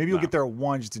 2. Maybe you'll get there at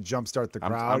 1 just to jumpstart the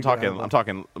crowd. I'm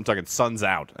talking sun's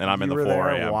out, and I'm in the You were 4 there?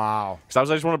 a.m. Wow. Because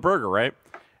I just want a burger, right?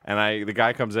 And the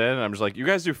guy comes in, and I'm just like, "You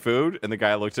guys do food?" And the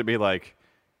guy looks at me like,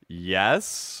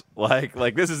 "Yes."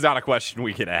 Like this is not a question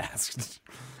we get asked.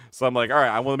 So I'm like, "All right,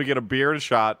 I want to get a beer and a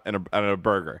shot and a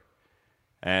burger."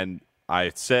 And I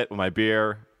sit with my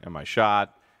beer and my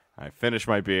shot. I finish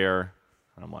my beer.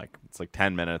 And I'm like, it's like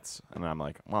 10 minutes. And I'm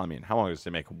like, well, I mean, how long does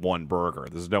it make one burger?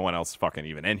 There's no one else fucking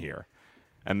even in here.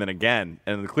 And then again,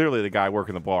 and clearly the guy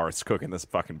working the bar is cooking this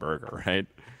fucking burger, right?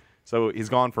 So he's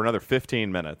gone for another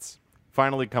 15 minutes.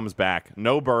 Finally comes back,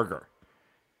 no burger.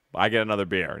 I get another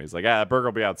beer. And he's like, that burger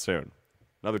will be out soon.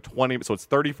 Another 20, so it's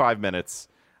 35 minutes.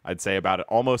 I'd say about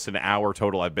almost an hour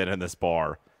total I've been in this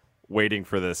bar waiting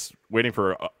for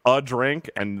a drink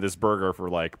and this burger for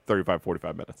like 35,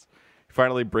 45 minutes. He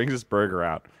finally brings this burger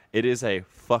out. It is a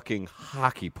fucking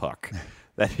hockey puck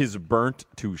that is burnt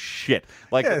to shit.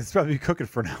 Like, Yeah, it's probably cooking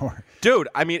for an hour. dude,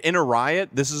 I mean, in a riot,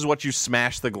 this is what you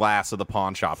smash the glass of the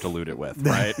pawn shop to loot it with,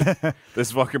 right?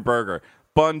 This fucking burger.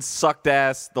 Bun sucked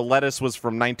ass. The lettuce was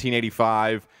from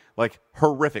 1985. Like,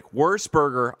 horrific. Worst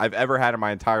burger I've ever had in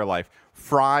my entire life.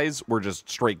 Fries were just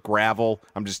straight gravel.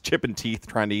 I'm just chipping teeth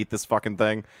trying to eat this fucking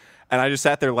thing. And I just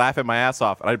sat there laughing my ass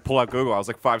off. And I'd pull out Google. I was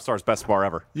like, 5 stars, best bar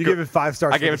ever. You gave it 5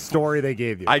 stars I for gave the it- story they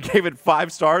gave you. I gave it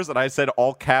 5 stars, and I said,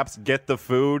 all caps, get the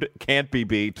food, can't be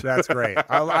beat. That's great.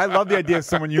 I love the idea of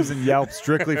someone using Yelp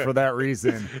strictly for that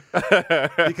reason.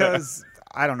 Because,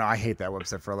 I don't know, I hate that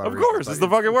website for a lot of Of reasons. course, but it's the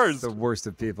fucking worst. The worst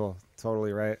of people.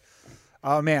 Totally right.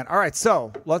 Oh, man. All right,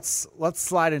 so let's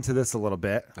slide into this a little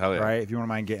bit. Hell yeah. Right? If you wouldn't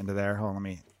mind getting to there. Hold on, let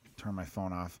me turn my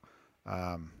phone off.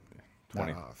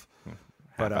 20. Not off.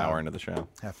 Half hour into the show.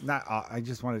 I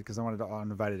just wanted, because I wanted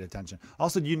undivided attention.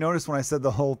 Also, do you notice when I said the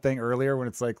whole thing earlier, when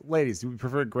it's like, ladies, do we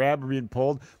prefer grab or being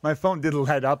pulled? My phone did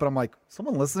light up, and I'm like,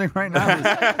 someone listening right now?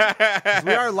 'Cause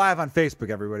we are live on Facebook,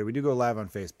 everybody. We do go live on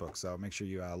Facebook, so make sure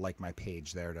you like my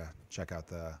page there to check out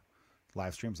the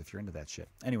live streams if you're into that shit.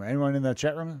 Anyway, anyone in the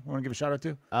chat room want to give a shout out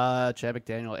to? Chad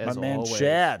McDaniel, as My man always,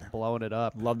 Chad. blowing it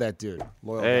up. Love that dude.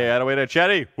 Loyal Hey, guy. out of way to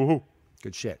Chetty. Woohoo.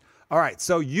 Good shit. All right,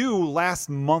 so you last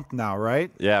month now,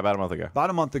 right? Yeah, about a month ago. About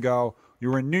a month ago,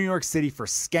 you were in New York City for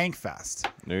Skankfest.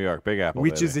 New York, Big Apple.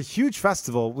 Which baby. is a huge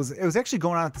festival. It was actually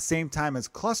going on at the same time as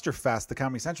Clusterfest, the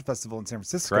Comedy Central Festival in San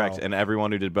Francisco. correct. And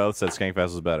everyone who did both said Skankfest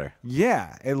was better.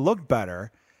 Yeah, it looked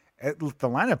better. The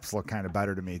lineups look kind of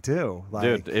better to me too.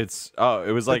 Like, Dude, it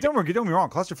was like, don't get me wrong,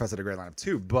 Clusterfest had a great lineup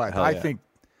too, but Hell I yeah. think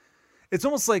it's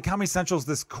almost like Comedy Central's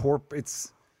this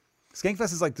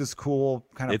Skankfest is like this cool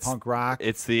kind of punk rock.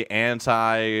 It's the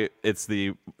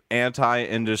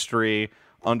anti-industry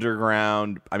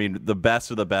underground. I mean, the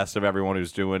best of everyone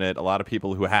who's doing it. A lot of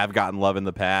people who have gotten love in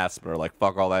the past, but are like,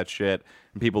 fuck all that shit.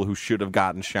 And people who should have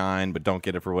gotten shine, but don't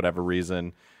get it for whatever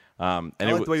reason. And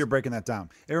I like the way you're breaking that down.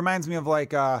 It reminds me of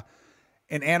like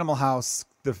in Animal House,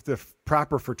 the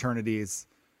proper fraternities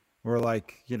were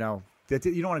like, you don't want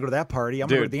to go to that party. I'm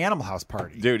going to go to the Animal House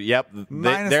party. Dude, yep.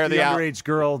 Minus They're the underage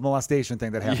girl molestation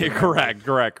thing that happened. Yeah,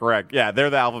 correct. Yeah, they're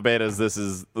the alpha betas. This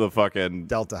is the fucking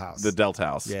Delta House. The Delta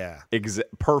House. Yeah.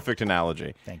 Perfect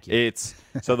analogy. Thank you. It's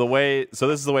so this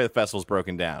is the way the festival's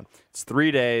broken down. It's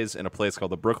 3 days in a place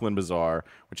called the Brooklyn Bazaar,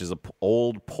 which is a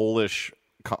old Polish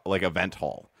event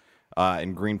hall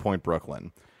in Greenpoint,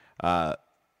 Brooklyn.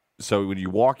 So when you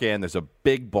walk in, there's a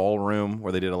big ballroom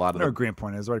where they did a lot of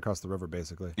Greenpoint is right across the river,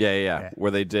 basically. Yeah.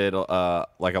 Where they did like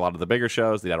a lot of the bigger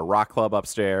shows. They had a rock club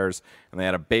upstairs, and they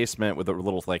had a basement with a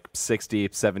little 60,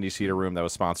 70-seater room that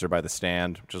was sponsored by The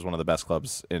Stand, which is one of the best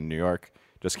clubs in New York.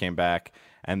 Just came back.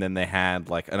 And then they had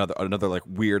another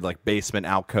weird basement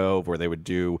alcove where they would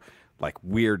do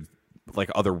weird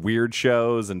other weird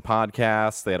shows and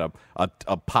podcasts. They had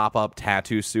a pop-up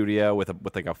tattoo studio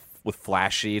with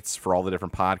flash sheets for all the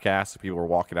different podcasts. People were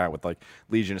walking out with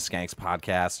Legion of Skanks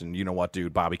podcast and You Know What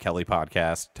Dude, Bobby Kelly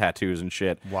podcast, tattoos and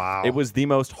shit. Wow. It was the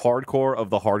most hardcore of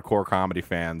the hardcore comedy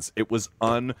fans. It was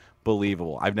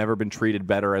unbelievable. I've never been treated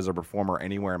better as a performer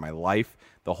anywhere in my life.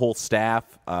 The whole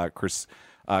staff,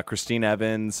 Christine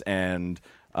Evans and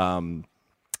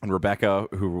Rebecca,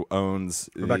 who owns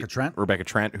Rebecca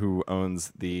Trent, who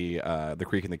owns the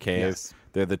Creek in the Cave. Yes.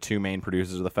 They're the two main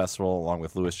producers of the festival, along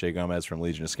with Louis J. Gomez from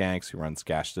Legion of Skanks, who runs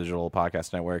Gash Digital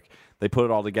Podcast Network. They put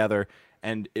it all together,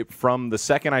 and from the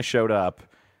second I showed up,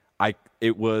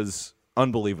 it was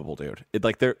unbelievable, dude.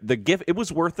 It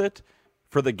was worth it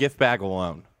for the gift bag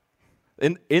alone.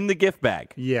 In the gift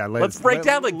bag. Yeah, let's break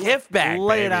down the gift bag.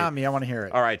 Lay it baby. on me. I want to hear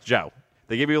it. All right, Joe.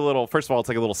 They give you a little. First of all, it's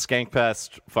like a little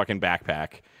Skankfest fucking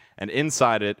backpack. And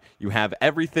inside it, you have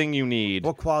everything you need.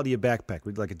 What quality of backpack?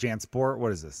 Would like a Jan Sport?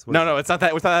 What is this? No, it's not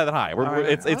that. It's not that high.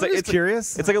 It's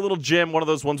curious. It's like a little gym, one of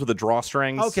those ones with the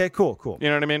drawstrings. Okay, cool. You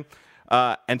know what I mean?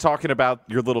 And talking about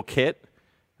your little kit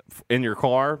in your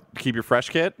car, keep your fresh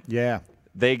kit. Yeah.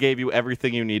 They gave you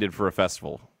everything you needed for a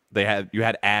festival. You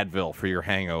had Advil for your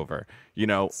hangover.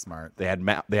 Smart. They had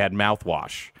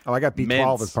mouthwash. Oh, I got B12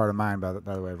 Mints. as part of mine. By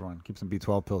the way, everyone keep some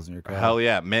B12 pills in your car. Hell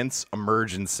yeah, Mints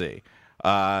Emergency.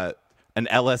 An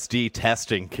LSD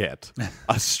testing kit,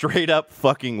 a straight up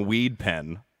fucking weed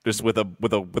pen, just with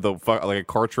a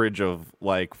cartridge of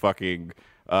fucking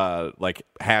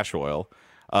hash oil,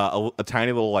 a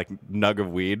tiny little nug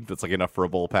of weed that's enough for a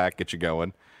bowl pack, get you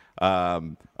going,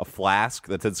 a flask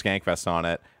that said Skankfest on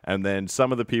it, and then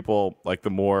some of the people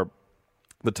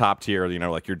the top tier,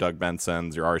 your Doug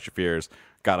Bensons, your Ari Shafirs,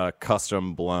 got a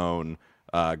custom blown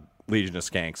Legion of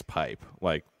Skanks pipe,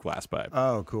 glass pipe.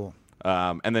 Oh, cool.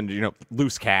 And then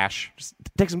loose cash. Just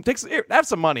have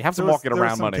some money. Have some walking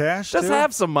around money. Cash Just too?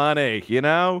 have some money.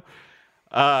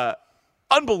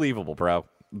 Unbelievable, bro.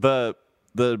 The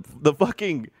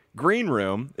fucking green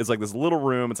room is this little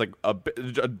room. It's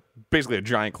basically a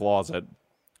giant closet.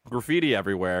 Graffiti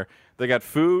everywhere. They got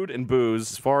food and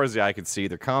booze as far as the eye could see.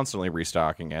 They're constantly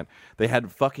restocking it. They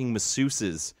had fucking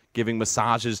masseuses giving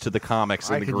massages to the comics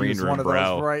in the green room, one of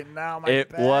bro. those right now.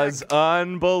 It was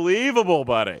unbelievable,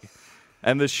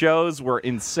 and the shows were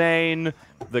insane.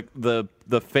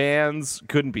 The fans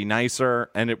couldn't be nicer.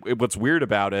 And what's weird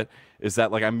about it is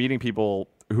that I'm meeting people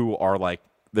who are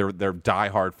they're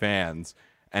diehard fans,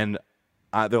 and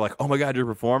they're like, "Oh my god, you're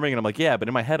performing!" And I'm like, "Yeah," but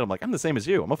in my head, I'm like, "I'm the same as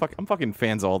you. I'm fucking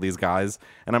fans of all these guys,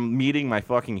 and I'm meeting my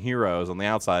fucking heroes on the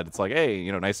outside. It's like, hey,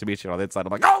 nice to meet you." On the inside,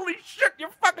 I'm like, "Holy shit, you're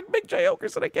fucking Big J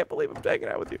Okerson! I can't believe I'm taking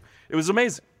out with you." It was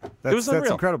amazing. It was unreal.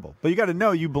 That's incredible. But you got to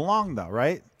know you belong, though,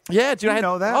 right? Yeah, dude, You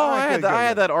know that? Oh, All right, I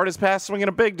had good. that artist pass swinging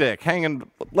a big dick, hanging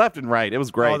left and right. It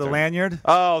was great. Oh, the dude. lanyard.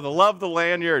 Oh, the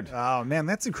lanyard. Oh man,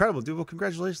 that's incredible, dude. Well,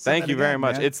 congratulations. on Thank that you very again,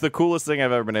 much. man. It's the coolest thing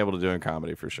I've ever been able to do in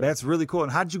comedy, for sure. That's really cool.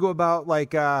 And how did you go about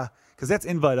because that's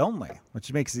invite only,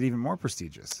 which makes it even more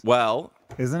prestigious, Well,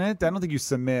 isn't it? I don't think you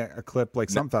submit a clip like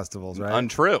some festivals, right?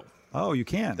 untrue. Oh, you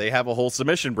can. They have a whole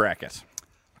submission bracket.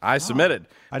 I submitted.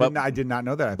 I did not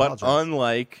know that. I But apologize.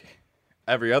 unlike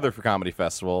every other comedy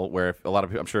festival, where a lot of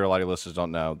people, I'm sure a lot of your listeners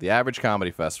don't know, the average comedy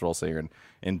festival, say you're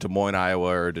in Des Moines, Iowa,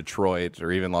 or Detroit,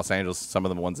 or even Los Angeles, some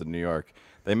of the ones in New York,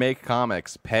 they make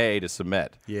comics pay to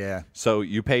submit. Yeah. So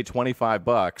you pay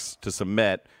 $25 to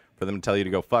submit for them to tell you to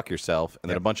go fuck yourself, and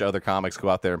then a bunch of other comics go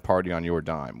out there and party on your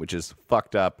dime, which is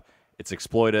fucked up. It's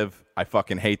exploitive. I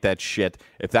fucking hate that shit.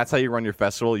 If that's how you run your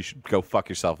festival, you should go fuck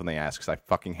yourself in the ass, because I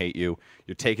fucking hate you.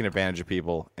 You're taking advantage of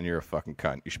people, and you're a fucking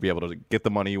cunt. You should be able to get the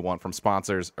money you want from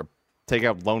sponsors or take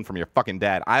out a loan from your fucking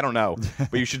dad. I don't know.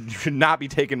 But you should not be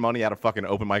taking money out of fucking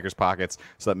open micers' pockets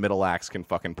so that middle acts can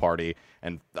fucking party,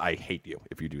 and I hate you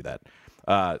if you do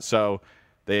that. So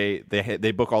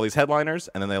They book all these headliners,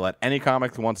 and then they let any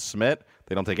comic who wants to submit.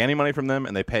 They don't take any money from them,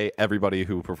 and they pay everybody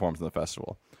who performs in the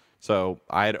festival. So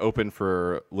I had opened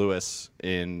for Lewis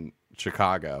in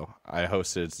Chicago. I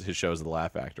hosted his shows at the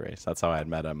Laugh Factory. So that's how I had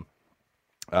met him.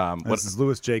 This is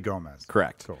Louis J. Gomez.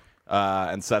 Correct. Cool.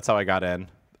 And so that's how I got in.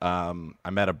 I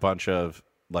met a bunch of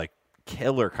like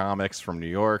killer comics from New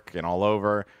York and all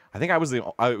over. I think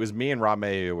it was me and Rob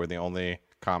Mayhew were the only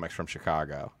comics from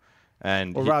Chicago.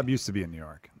 And Well, Rob used to be in New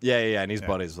York. yeah, and he's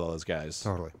buddies with all those guys.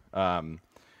 Totally.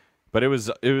 But it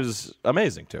was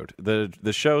amazing, dude.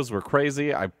 The shows were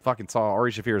crazy. I fucking saw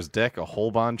Ari Shaffir's dick a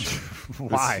whole bunch.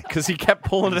 Why? Because he kept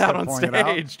pulling it out on Pulling it out?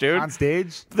 stage, dude. On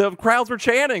stage? The crowds were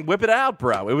chanting, "Whip it out,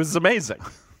 bro!" It was amazing.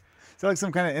 Is that like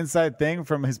some kind of inside thing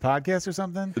from his podcast or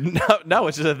something? No,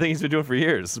 it's just a thing he's been doing for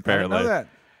years. Apparently, I didn't know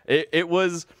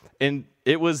that.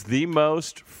 It was the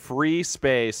most free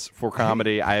space for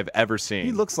comedy I have ever seen.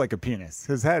 He looks like a penis.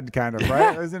 His head kind of,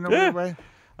 right? Is it in a weird way?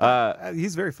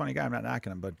 He's a very funny guy. I'm not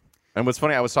knocking him, but And what's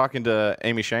funny, I was talking to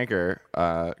Amy Shanker,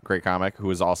 great comic, who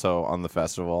was also on the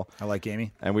festival. I like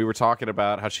Amy. And we were talking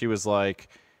about how she was like,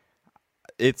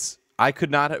 I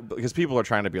could not, because people are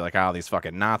trying to be like, oh, these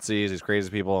fucking Nazis, these crazy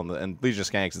people. And Legion of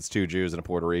Skanks, it's 2 Jews and a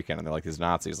Puerto Rican. And they're like, these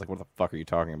Nazis. Like, what the fuck are you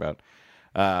talking about?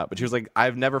 But she was like,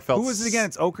 I've never felt. Who was it again?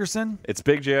 It's Okerson? It's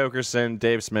Big J. Okerson,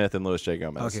 Dave Smith, and Louis J.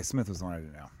 Gomez. Okay, Smith was the one I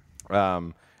didn't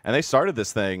know. And they started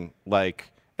this thing,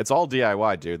 like, it's all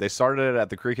DIY, dude. They started it at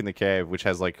the Creek in the Cave, which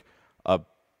has like a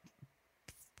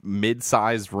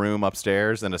mid-sized room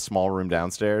upstairs and a small room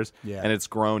downstairs. Yeah. And it's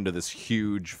grown to this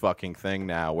huge fucking thing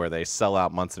now where they sell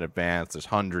out months in advance. There's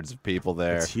hundreds of people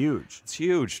there. It's huge. It's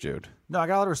huge, dude. No, I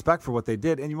got a lot of respect for what they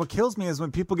did. And what kills me is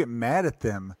when people get mad at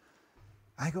them,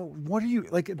 I go, what are you,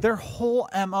 like, their whole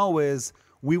MO is,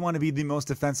 we want to be the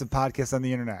most offensive podcast on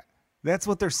the internet. That's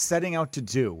what they're setting out to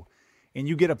do. And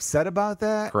you get upset about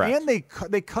that. Correct. And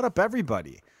they cut up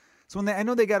everybody. So I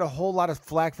know they got a whole lot of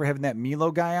flack for having that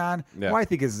Milo guy on, Yeah. who I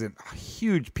think is a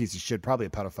huge piece of shit, probably a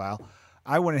pedophile.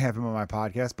 I wouldn't have him on my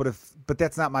podcast, but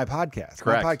that's not my podcast.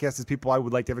 Correct. My podcast is people I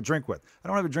would like to have a drink with. I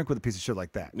don't have a drink with a piece of shit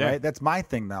like that. Yeah. Right? That's my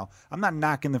thing, though. I'm not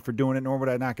knocking them for doing it, nor would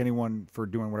I knock anyone for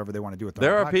doing whatever they want to do with their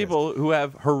There own are podcast. people who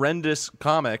have horrendous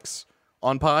comics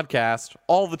on podcast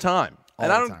all the time.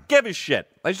 And All I the don't time. give a shit.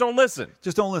 I just don't listen.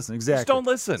 Just don't listen. Exactly. don't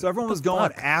listen. So everyone What was the going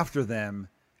fuck? after them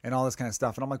and all this kind of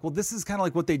stuff. And I'm like, well, this is kind of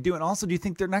like what they do. And also, do you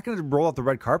think they're not going to roll out the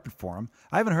red carpet for him?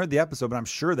 I haven't heard the episode, but I'm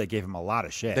sure they gave him a lot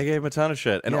of shit. They gave him a ton of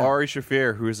shit. And Yeah. Ari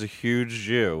Shaffir, who is a huge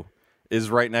Jew, is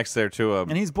right next there to him.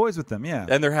 And he's boys with them, yeah.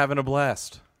 And they're having a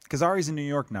blast. Because Ari's in New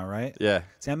York now, right? Yeah.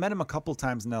 See, I met him a couple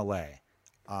times in L.A.,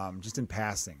 just in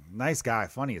passing. Nice guy,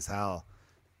 funny as hell.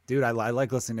 Dude, I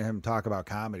like listening to him talk about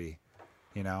comedy.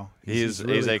 You know? He's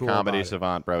really a cool comedy about it.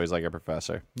 savant, bro. He's like a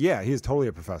professor. Yeah, he is totally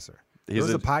a professor. He's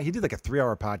There was a- he did like a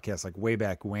 3-hour podcast like way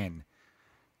back when.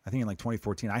 I think in like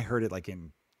 2014. I heard it like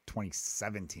in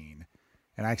 2017,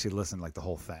 and I actually listened like the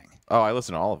whole thing. Oh, I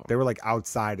listen to all of them. They were like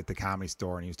outside at the Comedy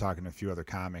Store, and he was talking to a few other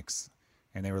comics,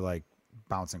 and they were like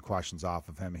bouncing questions off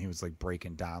of him, and he was like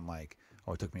breaking down like,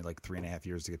 oh, it took me like 3.5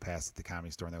 years to get past at the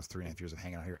Comedy Store, and that was 3.5 years of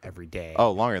hanging out here every day.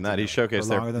 Oh, longer than that. He showcased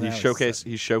Or longer than that. he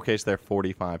showcased there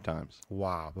 45 times.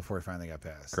 Wow, before he finally got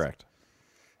passed. Correct.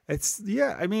 It's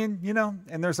I mean, you know,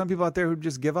 and there's some people out there who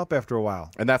just give up after a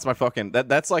while. And that's my fucking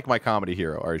that's like my comedy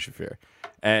hero, Ari Shaffir.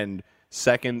 And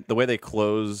second, the way they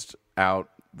closed out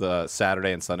the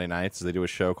Saturday and Sunday nights is they do a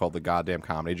show called the Goddamn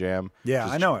Comedy Jam. Yeah,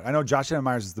 I know it. I know Josh Adam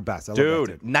Myers is the best. I love that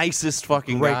Dude, nicest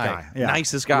fucking Great guy. guy. Yeah.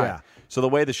 Nicest guy. Yeah. So the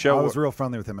way the show I was real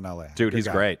friendly with him in LA. dude, Good he's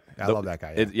guy. great. I love that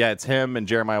guy. Yeah. It's him and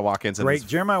Jeremiah Watkins. And Great.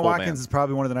 his Jeremiah full Watkins band. is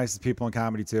probably one of the nicest people in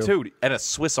comedy too. Dude, and a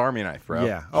Swiss Army knife, bro.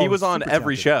 Yeah. He Oh, was on super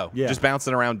every talented. show, Yeah. just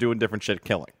bouncing around doing different shit,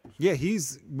 killing. Yeah,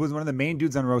 was one of the main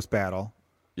dudes on Roast Battle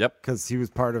Yep. because he's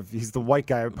the white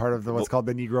guy, part of what's called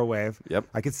the Negro Wave. Yep.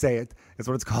 I could say it. That's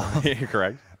what it's called. You're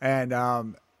correct. And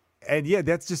yeah,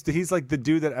 that's just he's like the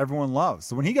dude that everyone loves.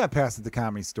 So when he got passed at the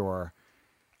Comedy Store,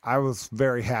 I was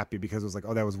very happy because it was like,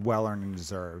 oh, that was well earned and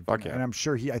deserved. Fuck yeah. And I'm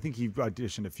sure I think he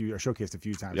auditioned or showcased a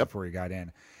few times Yep. before he got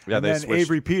in. Yeah, and they then switched-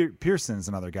 Avery Pearson's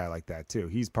another guy like that too.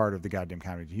 He's part of the Goddamn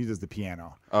Comedy. He does the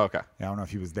piano. Oh, okay. I don't know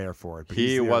if he was there for it. But He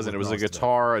he's there wasn't. It with was a most of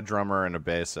guitar, a drummer, and a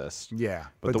bassist. Yeah,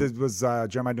 But but was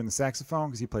Jeremiah doing the saxophone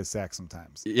because he plays sax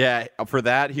sometimes? Yeah, for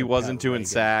that he wasn't Pat doing Reagan.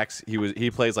 sax.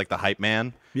 He plays like the hype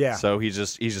man. Yeah. So he's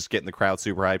just getting the crowd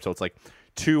super hyped. So it's like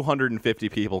 250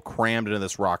 people crammed into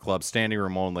this rock club, standing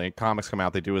room only. Comics come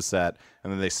out, they do a set,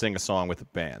 and then they sing a song with the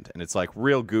band. And it's like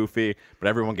real goofy, but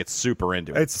everyone gets super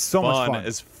into it. It's so much fun.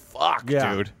 as fuck,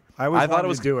 Yeah, dude. I always thought wanted it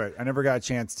was to do it. I never got a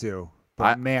chance to.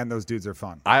 But man, those dudes are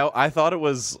fun. I thought it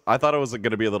was going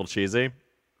to be a little cheesy.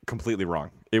 completely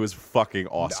wrong. It was fucking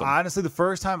awesome. Honestly, the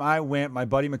first time I went, my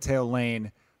buddy Mateo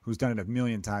Lane, who's done it a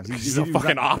million times. He's a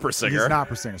fucking opera singer. He's an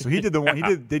opera singer. So he did the one.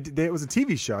 It was a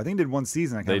TV show. I think he did one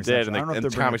season. At They Comedy did, Central. I don't know if and they're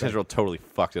bringing Comedy it back. Central totally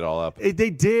fucked it all up. They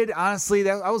did, honestly.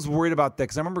 I was worried about that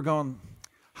because I remember going,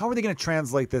 how are they going to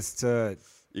translate this to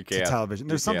You to can't. television?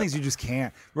 There's You some can't. things you just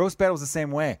can't. Roast Battle was the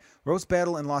same way. Roast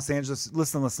Battle in Los Angeles,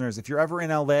 listen, listeners, if you're ever in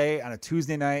LA on a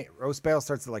Tuesday night, Roast Battle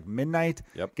starts at like midnight.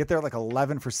 Yep. Get there at like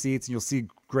 11 for seats, and you'll see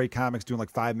great comics doing like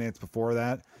 5 minutes before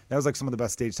that. That was like some of the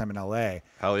best stage time in LA.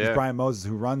 Hell 'Cause yeah. Brian Moses,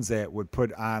 who runs it, would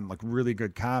put on like really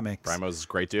good comics. Brian Moses is a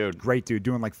great dude. Great dude,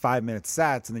 doing like 5-minute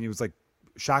sets, and then he was like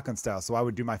shotgun style. So I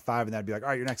would do my 5, and that'd be like, all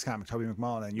right, your next comic, Toby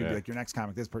McMullen, and you'd Yeah. be like, your next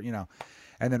comic, this part,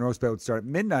 and then Roast Battle would start at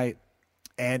midnight,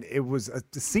 and it was a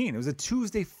scene. It was a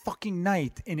Tuesday fucking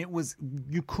night, and it was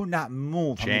you could not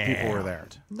move how many people were there.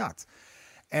 Jammed. Nuts.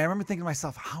 And I remember thinking to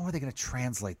myself, how are they going to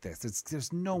translate this?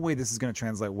 There's no way this is going to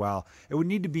translate well. It would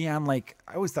need to be on like,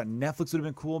 I always thought Netflix would have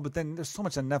been cool, but then there's so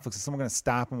much on Netflix. Is someone going to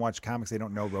stop and watch comics they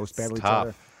don't know roast battle each tough.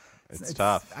 other? It's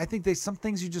tough. I think some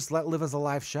things you just let live as a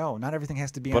live show. Not everything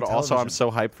has to be But on also, I'm television.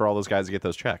 so hyped for all those guys to get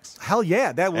those checks. Hell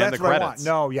yeah, that's the what I want. credits.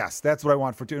 No, yes, that's what I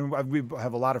want for too. And we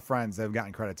have a lot of friends that have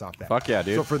gotten credits off that. Fuck yeah,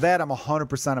 dude. So for that, I'm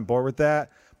 100% on board with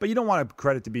that. But you don't want a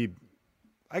credit to be.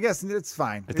 I guess it's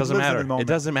fine. It doesn't lives in the matter. moment.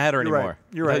 It doesn't matter You're right. anymore.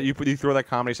 You're right. You throw that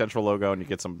Comedy Central logo and you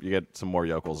get some more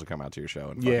yokels to come out to your show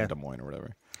in fucking Yeah. Des Moines or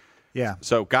whatever. Yeah.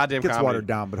 So goddamn Gets comedy. watered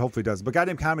down, but hopefully it does. But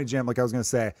goddamn Comedy Jam, like I was gonna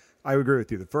say, I agree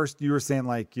with you. The first you were saying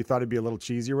like you thought it'd be a little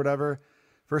cheesy or whatever.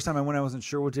 First time I went, I wasn't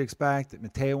sure what to expect.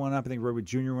 Mateo went up. I think Roby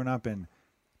Jr. went up, and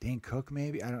Dane Cook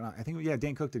maybe. I don't know. I think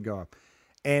Dane Cook did go up,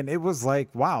 and it was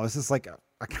like, wow, this is like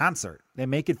a concert. They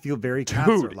make it feel very Dude,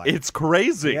 concert-like. it's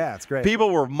crazy. Yeah, it's great.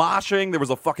 People were moshing. There was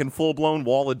a fucking full blown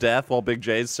wall of death while Big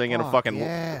J's singing a Fuck,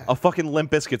 yeah. fucking Limp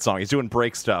Bizkit song. He's doing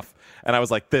break stuff, and I was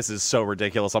like, "This is so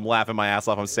ridiculous." I'm laughing my ass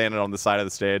off. I'm standing on the side of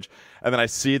the stage, and then I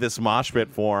see this mosh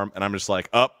pit form, and I'm just like,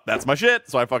 "Oh, that's my shit."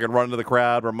 So I fucking run into the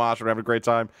crowd. We're moshing, we're having a great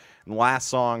time. And last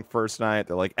song, first night,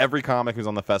 they're like, "Every comic who's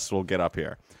on the festival, get up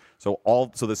here." So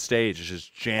the stage is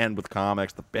just jammed with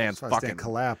comics. The band's So I stand fucking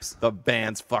collapse. The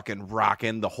band's fucking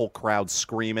rocking. The whole crowd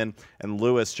screaming. And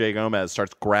Louis J. Gomez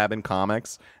starts grabbing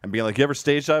comics and being like, "You ever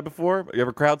stage dive before? You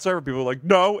ever crowd surf?" People are like,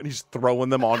 "No," and he's throwing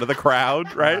them onto the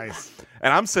crowd, right? Nice.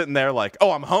 And I'm sitting there like,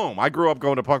 "Oh, I'm home. I grew up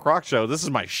going to punk rock shows. This is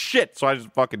my shit." So I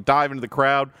just fucking dive into the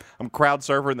crowd. I'm a crowd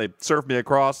surfer, and they surf me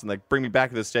across, and they bring me back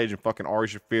to the stage. And fucking Ari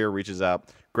Shaffir reaches out,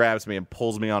 grabs me, and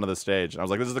pulls me onto the stage. And I was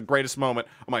like, "This is the greatest moment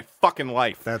of my fucking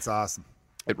life." That's awesome.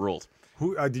 It ruled.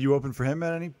 Who did you open for him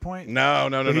at any point? No.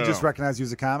 Did he just recognized you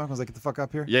as a comic? Was like, get the fuck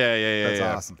up here. Yeah. That's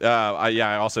yeah. awesome.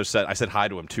 I also said hi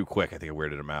to him too quick. I think it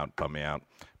weirded him out, bummed me out.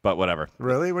 But whatever.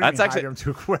 Really? What do you That's mean, actually hide him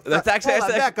too quick? That's actually Hold on,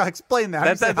 that's- Becca, explain that. How do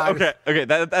you say hi to- okay.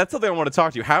 That's something I want to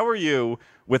talk to you. How are you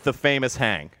with the famous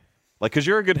hang? Like, cause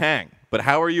you're a good hang, but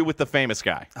how are you with the famous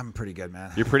guy? I'm pretty good,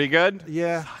 man. You're pretty good.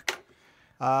 Yeah.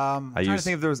 I'm trying to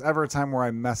think if there was ever a time where I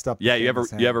messed up. the Yeah. You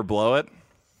famous hand. ever blow it?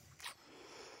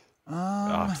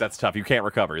 Oh, 'cause that's tough. You can't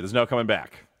recover. There's no coming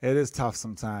back. It is tough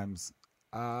sometimes.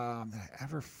 Did I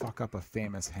ever fuck up a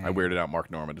famous hand? I weirded out Mark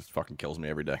Norman. Just fucking kills me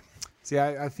every day. See,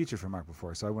 I featured for Mark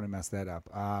before, so I wouldn't mess that up.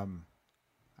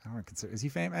 I don't want to consider. Is he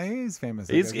famous? He's famous.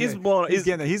 He's blown- He's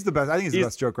the best. I think he's the he's-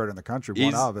 best joke writer in the country.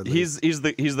 One of at least. He's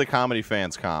the comedy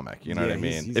fans comic. You know what I Yeah,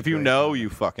 mean? he's If you great. know, you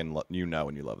fucking you know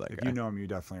and you love that If guy. you know him, you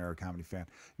definitely are a comedy fan.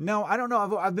 No, I don't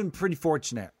know. I've been pretty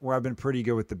fortunate where I've been pretty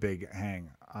good with the big hang.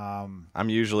 I'm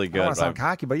usually I good. don't want to but sound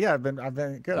cocky, but yeah, I've been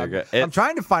good. You're I'm, good. I'm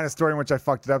trying to find a story in which I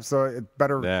fucked it up, so it's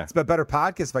better. Yeah. It's a better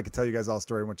podcast if I could tell you guys all a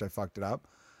story in which I fucked it up.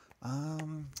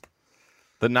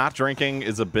 The not drinking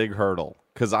is a big hurdle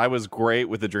because I was great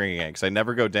with the drinking game because I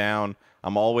never go down.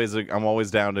 I'm always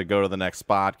down to go to the next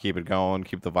spot, keep it going,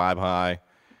 keep the vibe high.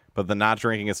 But the not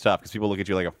drinking is tough because people look at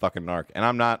you like a fucking narc, and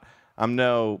I'm not.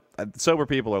 Sober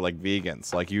people are like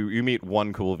vegans. Like you meet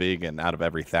one cool vegan out of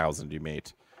every 1,000 you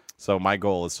meet. So my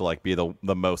goal is to like be the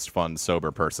most fun sober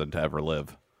person to ever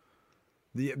live.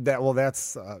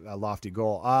 That's a lofty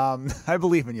goal. I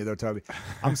believe in you though, Toby.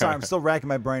 I'm sorry, I'm still racking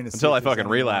my brain to see Until if I there's fucking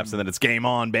any- relapse and then it's game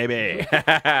on, baby.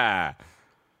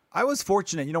 I was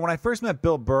fortunate. When I first met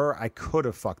Bill Burr, I could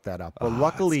have fucked that up, but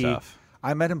luckily, tough.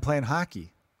 I met him playing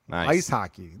hockey, Nice. ice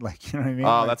hockey. Like, you know what I mean? Oh,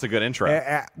 Like, that's a good intro.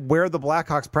 where the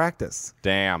Blackhawks practice.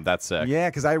 Damn, that's sick. Yeah,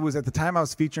 because I was at the time I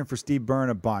was featuring for Steve Byrne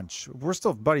a bunch. We're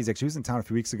still buddies. Actually, he was in town a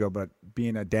few weeks ago, but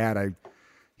being a dad,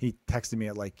 he texted me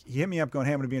he hit me up going,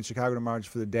 "Hey, I'm going to be in Chicago tomorrow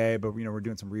just for the day, but we're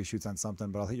doing some reshoots on something.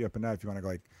 But I'll hit you up at night if you want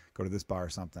to go to this bar or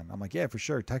something." I'm like, "Yeah, for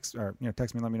sure. Text me, and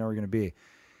let me know where you're going to be."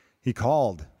 He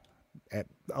called at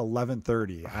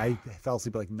 11:30. I fell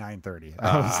asleep at like 9:30.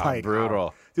 I was like,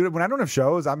 brutal. oh. Dude, when I don't have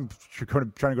shows, I'm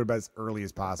trying to go to bed as early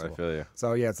as possible. I feel you.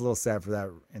 So yeah, it's a little sad for that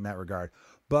in that regard.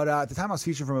 But at the time, I was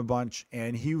featuring from a bunch,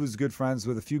 and he was good friends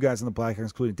with a few guys in the Blackhawks,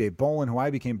 including Dave Bolin, who I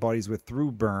became buddies with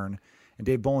through Burn. And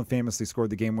Dave Bolin famously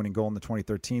scored the game-winning goal in the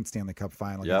 2013 Stanley Cup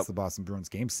Final against the Boston Bruins,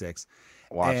 Game 6.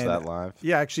 Watch that live.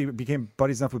 Yeah, actually became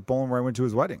buddies enough with Bolin where I went to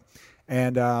his wedding.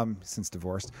 And since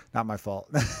divorced, not my fault.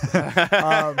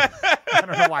 I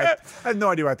don't know why. I have no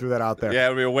idea why I threw that out there. Yeah, it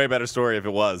would be a way better story if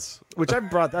it was. Which I've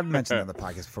mentioned on the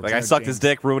podcast before. Like I sucked his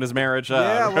dick, ruined his marriage.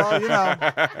 Yeah, well, you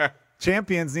know,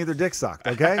 champions neither dick sucked.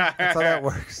 Okay, that's how that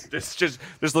works. Just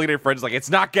looking at your friends like it's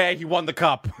not gay. He won the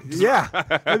cup. Yeah,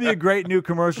 that'd be a great new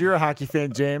commercial. You're a hockey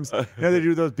fan, James. You know they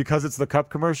do those because it's the cup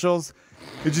commercials.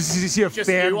 Did you see a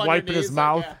fan wiping his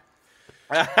mouth?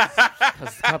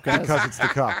 Because it's the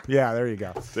cup. Yeah, there you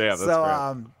go. Yeah, that's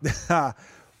so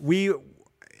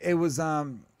it was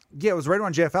right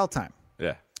around JFL time.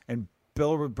 Yeah. And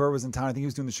Bill Burr was in town. I think he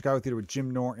was doing the Chicago Theater with Jim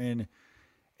Norton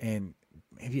and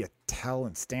maybe Attell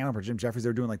and Stanhope or Jim Jeffries. They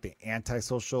were doing like the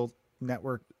Antisocial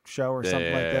Network show or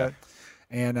something like that.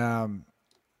 And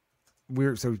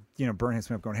Burn hits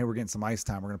me up going, hey, we're getting some ice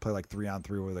time. We're going to play like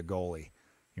 3-on-3 with a goalie.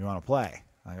 You want to play?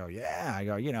 I go, yeah. I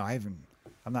go, I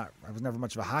was never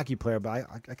much of a hockey player, but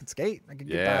I could skate. I could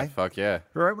get by. Yeah, fuck yeah.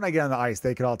 Right when I get on the ice,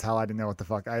 they could all tell I didn't know what the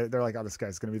fuck. They're like, oh, this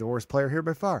guy's going to be the worst player here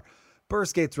by far. Burr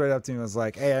skates right up to me and was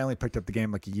like, hey, I only picked up the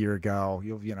game like a year ago.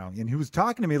 And he was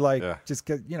talking to me like, just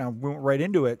because, we went right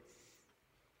into it.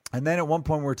 And then at one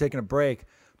point we were taking a break.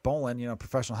 Bolin,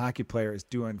 professional hockey player, is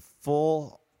doing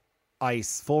full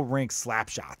ice, full rink slap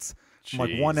shots. From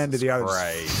like one end to the other,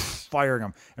 firing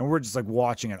them. And we're just like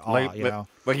watching it all,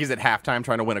 Like he's at halftime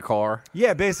trying to win a car?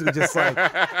 Yeah, basically just like,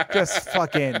 just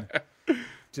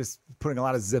putting a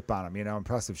lot of zip on him,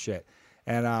 impressive shit.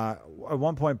 And at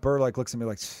one point, Burr looks at me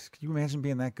like, can you imagine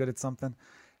being that good at something?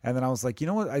 And then I was like, you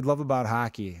know what I love about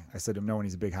hockey? I said to him, no, when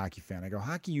he's a big hockey fan. I go,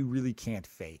 hockey you really can't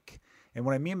fake. And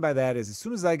what I mean by that is as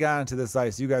soon as I got onto this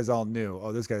ice, you guys all knew,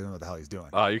 oh, this guy doesn't know what the hell he's doing.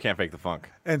 Oh, you can't fake the funk.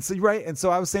 And so, right. And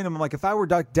so I was saying to him, like, if I were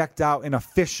decked out in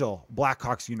official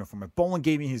Blackhawks uniform, if Bolin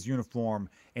gave me his uniform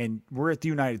and we're at the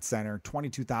United Center,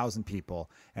 22,000 people,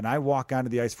 and I walk onto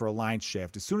the ice for a line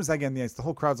shift, as soon as I get on the ice, the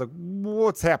whole crowd's like,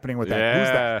 what's happening with that? Yeah. Who's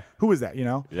that? Who is that?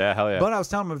 Yeah, hell yeah. But I was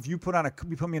telling him, if you put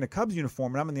me in a Cubs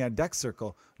uniform and I'm in the on-deck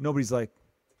circle, nobody's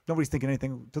thinking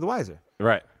anything to the wiser.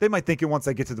 Right. They might think it once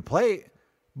I get to the plate.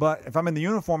 But if I'm in the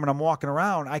uniform and I'm walking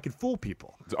around, I could fool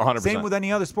people. 100%. Same with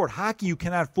any other sport. Hockey, you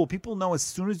cannot fool. People know as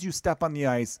soon as you step on the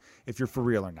ice if you're for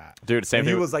real or not. Dude, same and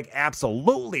thing. He was like,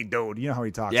 absolutely, dude. You know how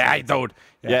he talks. Yeah, dude.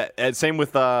 Yeah. And same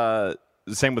with you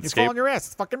skate. fall on your ass.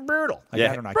 It's fucking brutal. Like,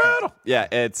 yeah, I don't know, brutal. Yeah,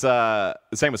 it's the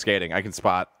same with skating. I can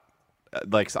spot,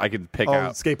 I can pick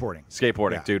out. Skateboarding.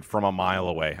 Skateboarding, dude, from a mile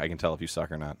away. I can tell if you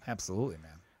suck or not. Absolutely,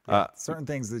 man. Yeah, certain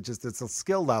things that it's a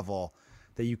skill level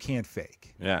that you can't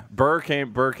fake. Yeah. Burr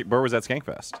was at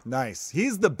Skankfest. Nice.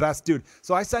 He's the best dude.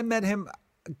 So I met him.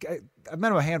 I've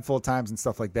met him a handful of times and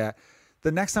stuff like that.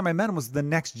 The next time I met him was the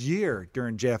next year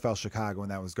during JFL Chicago when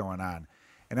that was going on.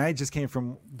 And I just came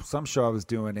from some show I was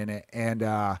doing in it. And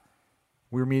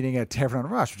we were meeting at Tavern on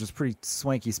Rush, which is a pretty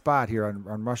swanky spot here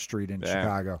on Rush Street in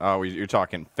Chicago. Oh, you're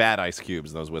talking fat ice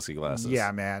cubes in those whiskey glasses.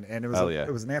 Yeah, man. And it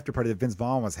was an after party that Vince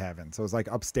Vaughn was having. So it was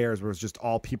like upstairs where it was just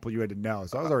all people you had to know.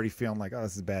 So I was already feeling like, oh,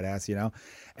 this is badass,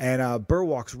 And Burr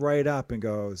walks right up and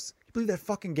goes, you believe that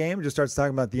fucking game? And just starts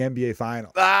talking about the NBA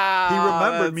Finals. He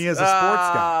remembered me as a sports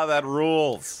guy. That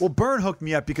rules. Well, Burn hooked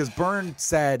me up because Burn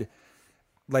said,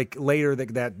 like later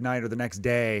that night or the next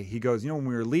day, he goes, when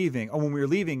we were leaving,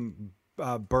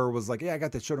 Burr was like, yeah, I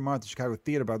got that show tomorrow at the Chicago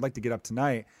Theater, but I'd like to get up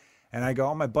tonight. And I go,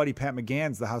 oh, my buddy Pat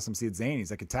McGann's the House MC at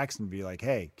Zany's. I could text him and be like,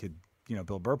 hey, could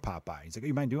Bill Burr pop by? He's like, oh,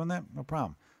 you mind doing that? No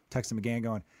problem. Texting McGann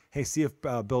going, hey, see if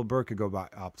Bill Burr could go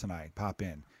up tonight, pop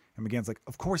in. And McGann's like,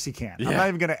 of course he can. Yeah. I'm not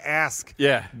even going to ask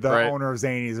the owner of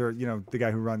Zany's or, the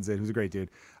guy who runs it, who's a great dude,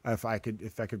 if I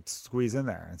could squeeze in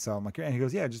there. And so I'm like, and he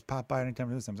goes, yeah, just pop by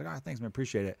anytime. I was like, oh, thanks, man,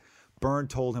 appreciate it. Burn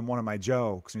told him one of my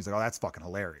jokes, and he's like, "Oh, that's fucking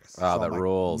hilarious." Oh, so that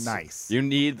rules. Nice. You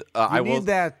need. You need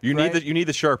the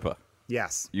Sherpa.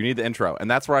 Yes. You need the intro,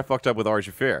 and that's where I fucked up with Ari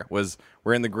Shafir. Was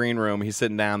we're in the green room. He's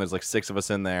sitting down. There's like 6 of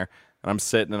us in there, and I'm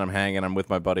sitting and I'm hanging. I'm with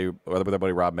my buddy, with our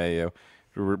buddy Rob Mayu.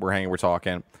 We're hanging. We're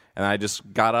talking, and I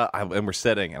just got up and we're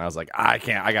sitting, and I was like, I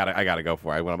can't. I gotta go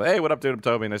for it. I went up. Hey, what up, dude? I'm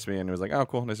Toby. Nice to meet you. And he was like, oh,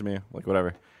 cool. Nice to meet you. Like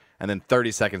whatever. And then 30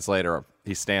 seconds later,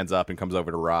 he stands up and comes over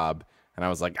to Rob. And I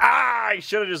was like, I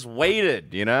should have just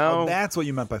waited, you know? Oh, that's what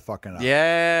you meant by fucking up.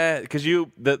 Yeah, because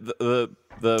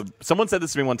someone said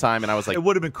this to me one time, and I was like, It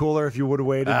would have been cooler if you would have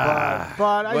waited, but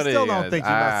I what still are don't you think you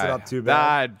gonna- messed it up too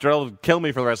bad. It'll kill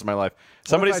me for the rest of my life.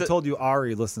 Somebody Somebody I said, told you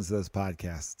Ari listens to this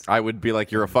podcast. I would be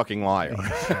like, you're a fucking liar.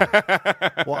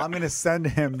 Well, I'm going to send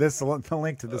him the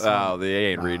link to this Oh, one. they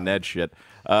ain't reading that shit.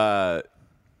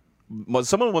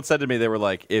 Someone once said to me, they were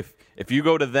like, if you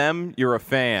go to them, you're a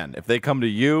fan. If they come to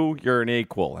you, you're an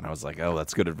equal. And I was like, oh,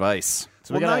 that's good advice.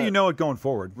 So Well, now you know it going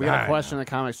forward. We got I a question in the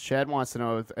comics. Chad wants to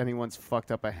know if anyone's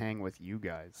fucked up a hang with you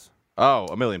guys. Oh,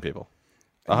 1 million people.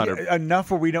 100. Yeah, enough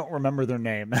where we don't remember their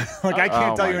name. Like I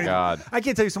can't Oh tell my you. Anything. God. I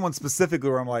can't tell you someone specifically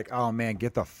where I'm like, oh man,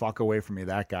 get the fuck away from me,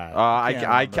 that guy.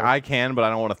 I can, but I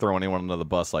don't want to throw anyone under the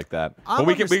bus like that. I'm but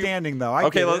we can, understanding though. I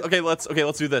okay, get it.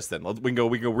 let's do this then. We can go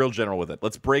real general with it.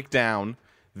 Let's break down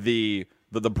the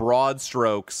broad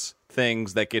strokes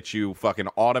things that get you fucking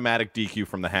automatic DQ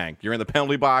from the hang. You're in the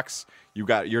penalty box.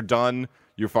 You're done.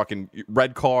 You're fucking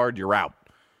red card. You're out.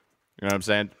 You know what I'm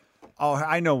saying? Oh,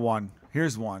 I know one.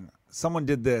 Here's one. Someone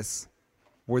did this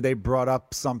where they brought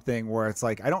up something where it's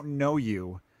like, I don't know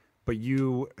you, but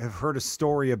you have heard a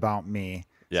story about me.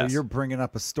 Yes. So you're bringing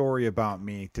up a story about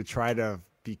me to try to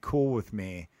be cool with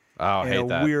me Oh, in hate a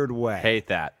that. weird way. Hate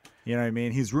that. You know what I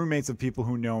mean? He's roommates of people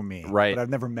who know me. Right. But I've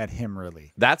never met him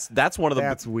really. That's one of the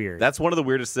That's weird. That's one of the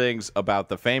weirdest things about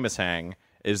the famous hang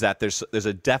is that there's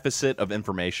a deficit of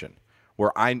information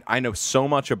where I know so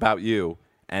much about you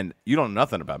and you don't know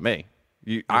nothing about me.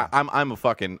 I'm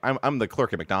the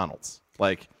clerk at McDonald's.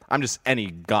 Like I'm just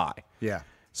any guy. Yeah.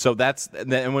 So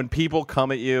and when people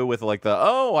come at you with like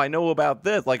I know about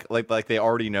this, like they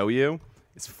already know you,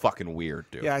 it's fucking weird,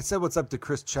 dude. Yeah, I said what's up to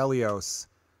Chris Chelios.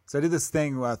 So I did this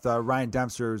thing with Ryan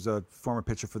Dempster, who's a former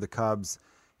pitcher for the Cubs.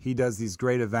 He does these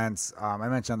great events. I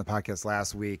mentioned on the podcast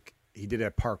last week, he did it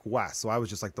at Park West. So I was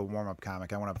just like the warm-up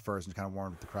comic. I went up first and kind of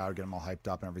warmed up the crowd, get them all hyped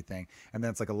up and everything. And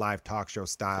then it's like a live talk show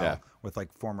style with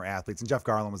like former athletes. And Jeff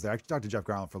Garland was there. I actually talked to Jeff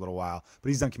Garland for a little while, but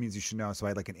he's done Comedians You Should Know, so I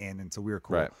had like an in, and so we were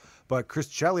cool. Right. But Chris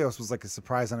Chelios was like a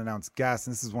surprise unannounced guest,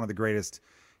 and this is one of the greatest.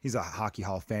 He's a hockey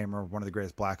Hall of Famer, one of the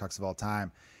greatest Blackhawks of all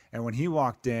time. And when he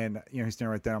walked in, he's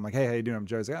standing right there. I'm like, hey, how you doing? I'm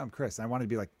Joe. He's like, I'm Chris. And I wanted to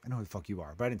be like, I know who the fuck you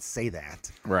are, but I didn't say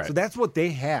that. Right. So that's what they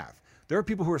have. There are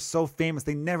people who are so famous,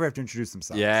 they never have to introduce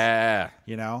themselves. Yeah.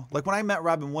 You know? Like when I met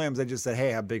Robin Williams, I just said,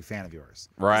 hey, I'm a big fan of yours.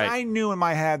 'Cause Right. I knew in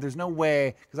my head, there's no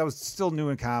way, because I was still new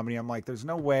in comedy. I'm like, there's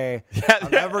no way. I'm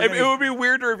Yeah, ever it gonna- would be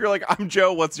weirder if you're like, I'm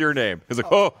Joe, what's your name? He's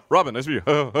like, oh, Robin, nice to meet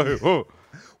you. Oh.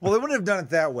 Well, they wouldn't have done it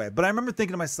that way. But I remember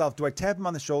thinking to myself, do I tap him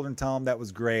on the shoulder and tell him that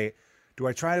was great? Do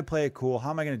I try to play it cool? How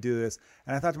am I going to do this?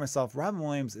 And I thought to myself, Robin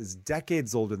Williams is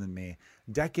decades older than me,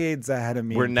 decades ahead of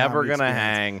me. We're in never comedy gonna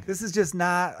experience. hang. This is just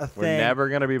not a thing. We're never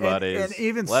going to be And- buddies. And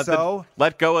even let so,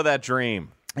 let go of that dream.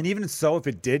 and even so, if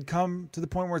it did come to the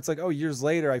point where it's like, oh, years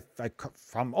later,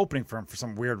 I'm opening for him for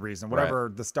some weird reason,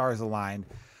 whatever the stars aligned,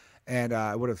 and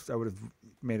I would have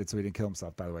made it so he didn't kill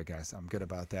himself. By the way, guys, I'm good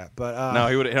about that. But No,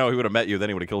 he would have met you, then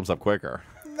he would have killed himself quicker.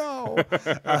 no.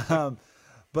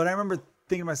 But I remember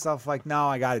thinking to myself, like, no,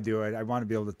 I got to do it. I want to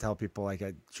be able to tell people, like,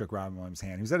 I shook Robin Williams'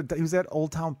 hand. He was at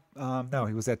Old Town. No,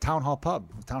 he was at Town Hall Pub.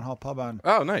 Town Hall Pub on.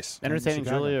 Oh, nice. Entertaining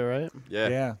Chicago. Julia, right? Yeah.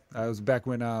 Yeah, it was back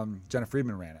when Jenna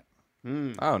Friedman ran it.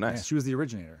 Oh, Yeah, nice. she was the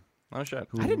originator. Oh, shit.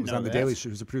 Who I didn't was know on the that. Daily Show.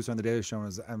 Who's a producer on the Daily Show and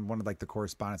was one of like the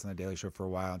correspondents on the Daily Show for a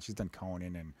while. And she's done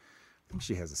Conan, and I think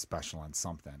she has a special on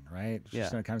something, right? She's Yeah.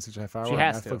 done a Comedy Central half hour She on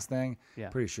has to. Netflix thing. Yeah.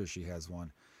 Pretty sure she has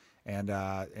one.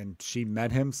 And she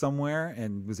met him somewhere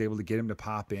and was able to get him to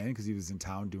pop in because he was in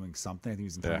town doing something. I think he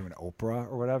was in town doing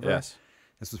Oprah or whatever. Yes.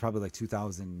 This was probably like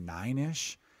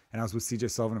 2009-ish. And I was with CJ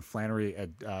Sullivan and Flannery at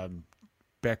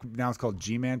back now it's called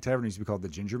G-Man Tavern. It used to be called the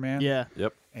Ginger Man. Yeah.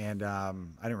 Yep. And I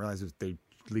didn't realize they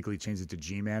legally changed it to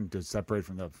G-Man to separate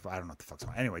from I don't know what the fuck's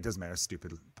going on. Anyway, it doesn't matter.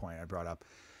 Stupid point I brought up.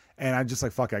 And I'm just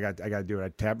like, fuck, I got to do it. I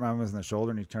tapped him on the shoulder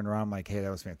and he turned around. I'm like, hey,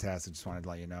 that was fantastic. Just wanted to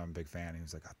let you know I'm a big fan. He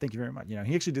was like, oh, thank you very much. He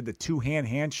actually did the 2-hand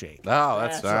handshake. Oh,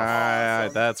 that's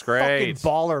that's great. Fucking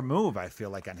baller move, I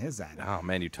feel like, on his end. Oh,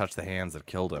 man, you touched the hands that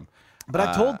killed him. But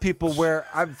I told people where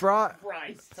I brought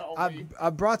Christ, I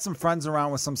brought some friends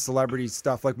around with some celebrity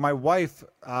stuff. Like my wife,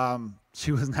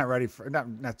 she was not ready for not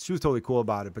she was totally cool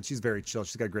about it, but she's very chill.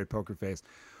 She's got a great poker face.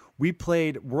 We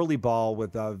played whirly ball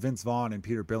with Vince Vaughn and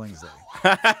Peter Billingsley.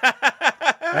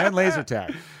 And laser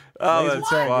tag. Oh, Laser that's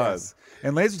tag, fun. yes.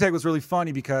 And laser tag was really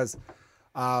funny because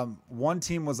one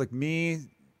team was like me,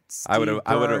 Steve I would've-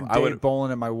 Byrne, Dave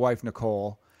Bolin, and my wife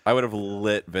Nicole. I would have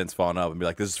lit Vince Vaughn up and be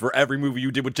like, "This is for every movie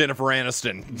you did with Jennifer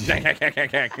Aniston."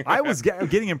 I was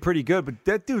getting him pretty good, but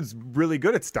that dude's really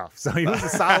good at stuff. So he was a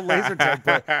solid laser tag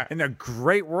player and a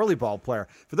great whirly ball player.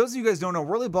 For those of you guys who don't know,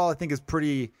 whirly ball I think is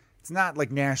pretty. It's not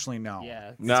like nationally known.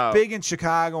 Yeah. It's big in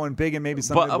Chicago and big in maybe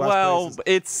some Midwest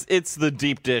places. it's the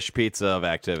deep dish pizza of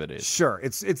activities. Sure,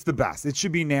 it's the best. It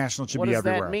should be national. It should What be does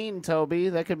everywhere. that mean, Toby?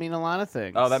 That could mean a lot of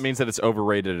things. Oh, that means that it's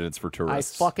overrated and it's for I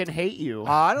tourists. fucking hate you.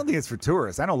 I don't think it's for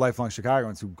tourists. I know lifelong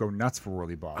Chicagoans who go nuts for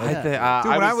whirly ball. I thi-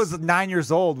 Dude, when I was 9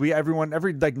 years old,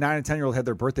 every like 9 and 10-year-old had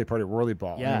their birthday party at whirly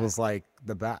ball. Yeah. And it was like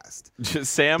the best.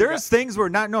 Sam, There's things where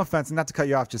no offense, not to cut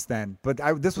you off just then, but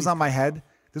this was on my head.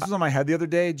 This was on my head the other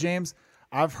day, James.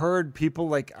 I've heard people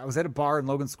like I was at a bar in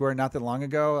Logan Square not that long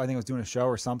ago. I think I was doing a show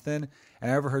or something,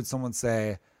 and I ever heard someone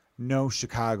say, "No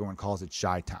Chicagoan calls it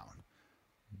Chi-Town."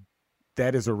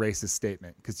 That is a racist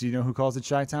statement because do you know who calls it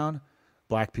Chi-Town?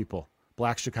 Black people,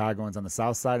 black Chicagoans on the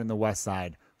south side and the west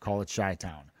side call it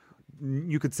Chi-Town.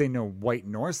 You could say no white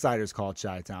north siders call it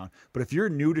Chi-Town, but if you're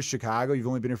new to Chicago, you've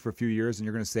only been here for a few years, and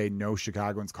you're going to say no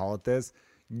Chicagoans call it this.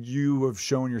 You have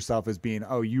shown yourself as being,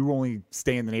 you only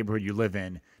stay in the neighborhood you live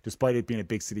in, despite it being a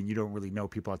big city and you don't really know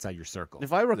people outside your circle.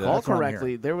 If I recall That's what I'm correctly,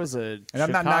 hearing. there was a And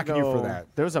I'm not knocking you for that.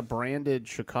 There was a branded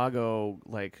Chicago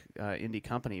indie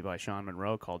company by Sean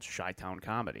Monroe called Chi-Town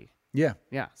Comedy. Yeah.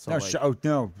 Yeah. So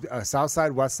South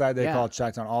side, west side, they Yeah. call it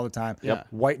Chi-Town all the time. Yep.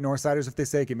 White north siders, if they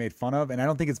say it, get made fun of. And I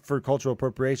don't think it's for cultural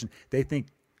appropriation. They think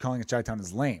calling it Chi-Town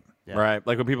is lame. Yeah. right?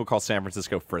 Like when people call San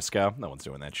Francisco Frisco, no one's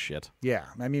doing that shit. Yeah,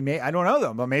 I mean, I don't know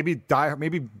them, but maybe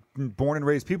born and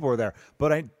raised people are there.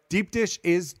 But deep dish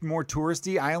is more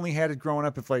touristy. I only had it growing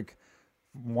up if like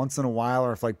once in a while,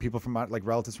 or if like people from like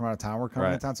relatives from out of town were coming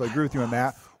Right. to town. So I agree with you on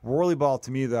that. Whirly ball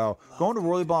to me though, going to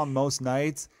whirly ball most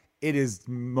nights, it is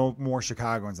more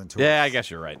Chicagoans than tourists. Yeah, I guess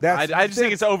you're right. That's- I just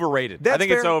think it's overrated. I that's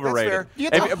think it's fair. That's overrated. fair.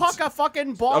 You get to huck a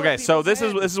fucking ball. Okay, at so people's this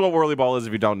head. is what whirly ball is.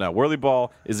 If you don't know, whirly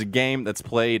ball is a game that's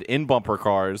played in bumper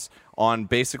cars on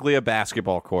basically a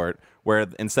basketball court, where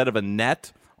instead of a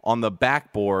net on the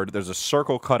backboard, there's a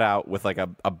circle cut out with like a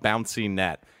bouncy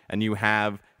net, and you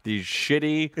have these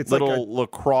shitty It's little like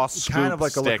lacrosse scoop kind of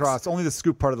like sticks. a lacrosse, only the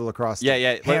scoop part of the lacrosse. Yeah,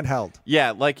 stick. yeah. handheld.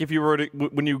 Yeah, like if you were to,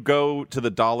 when you go to the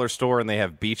dollar store and they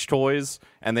have beach toys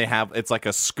and it's like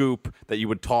a scoop that you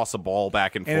would toss a ball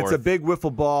back and And forth. it's a big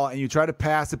wiffle ball, and you try to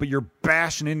pass it, but you're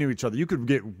bashing into each other. You could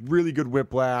get really good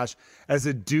whiplash. As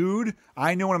a dude,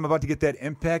 I know when I'm about to get that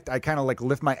impact, I kind of like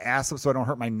lift my ass up so I don't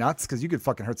hurt my nuts, because you could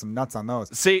fucking hurt some nuts on those.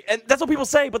 See, and that's what people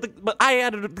say, but I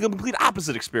had a complete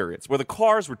opposite experience where the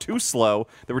cars were too slow,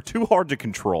 they were too hard to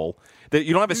control. That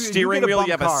you don't have a steering get a wheel, bum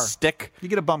you have car. a stick. You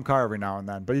get a bum car every now and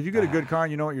then, but if you get a good car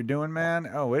and you know what you're doing, man,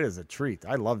 it is a treat.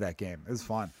 I love that game. It's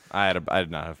fun. I did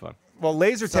not have fun. Well,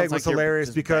 laser Sounds tag like was you're hilarious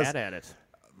just because bad at it.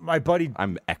 my buddy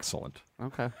I'm excellent.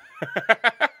 Okay.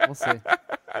 We'll see.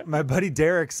 my buddy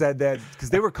Derek said that because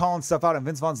they were calling stuff out on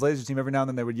Vince Vaughn's laser team. Every now and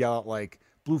then they would yell out like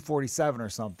Blue 47 or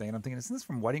something, and I'm thinking, isn't this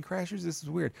from Wedding Crashers? This is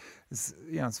weird.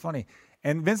 It's funny.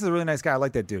 And Vince is a really nice guy. I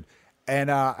like that dude.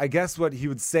 And I guess what he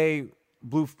would say,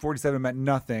 Blue 47 meant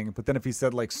nothing, but then if he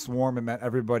said like swarm, it meant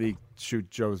everybody shoot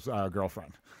Joe's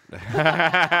girlfriend. So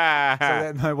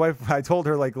that my wife, I told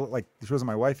her like she wasn't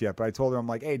my wife yet, but I told her, I'm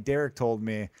like, hey, Derek told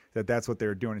me that that's what they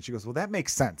were doing, and she goes, well, that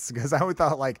makes sense, because I always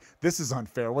thought like this is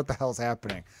unfair. What the hell's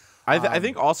happening? I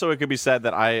think also it could be said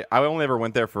that I only ever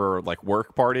went there for like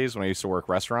work parties when I used to work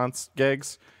restaurants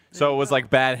gigs. So it was like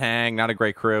bad hang, not a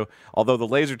great crew. Although the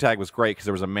laser tag was great because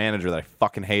there was a manager that I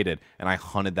fucking hated, and I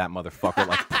hunted that motherfucker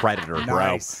like Predator, bro.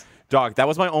 Nice. Dog, that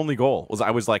was my only goal.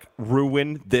 I was like,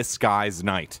 ruin this guy's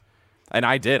night. And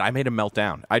I did. I made him melt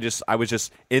down. I was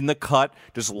just in the cut,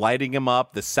 just lighting him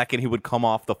up the second he would come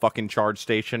off the fucking charge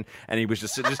station, and he was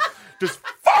just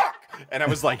fuck. And I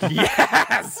was like,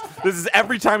 yes, this is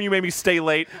every time you made me stay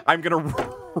late, I'm gonna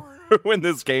ruin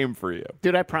this game for you.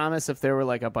 Dude, I promise if there were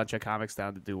like a bunch of comics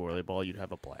down to do whirly ball, you'd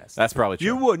have a blast. That's probably true.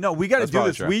 You would. No, we got to That's do probably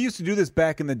this. true. We used to do this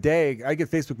back in the day. I get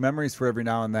Facebook memories for every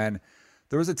now and then.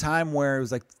 There was a time where it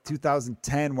was like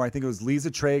 2010 where I think it was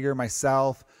Lisa Traeger,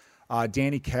 myself,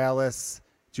 Danny Callis,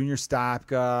 Junior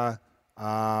Stopka,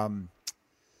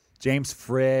 James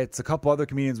Fritz, a couple other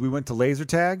comedians. We went to laser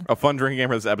tag. A fun drinking game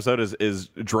for this episode is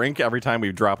drink every time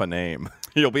we drop a name.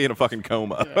 You'll be in a fucking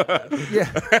coma.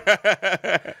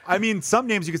 Yeah. I mean, some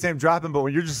names you could say I'm dropping, but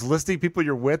when you're just listing people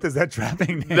you're with, is that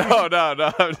dropping names? No.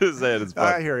 I'm just saying it's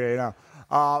fun. I hear you.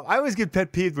 I always get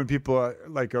pet peeved when people are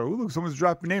like, oh, look, someone's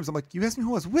dropping names. I'm like, you asked me who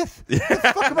I was with. What the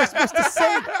fuck am I supposed to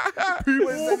say?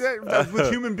 With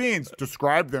human beings.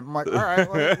 Describe them. I'm like, all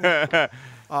right.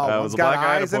 Well, was one's a got black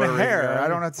guy and a eyes and a Puerto Rican hair. guy. I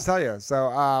don't have to tell you.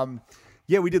 So,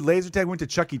 Yeah, we did laser tag. We went to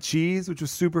Chuck E. Cheese, which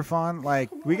was super fun. Like,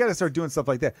 we got to start doing stuff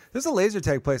like that. There's a laser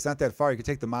tag place not that far. You could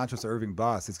take the Montrose to Irving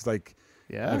bus. It's like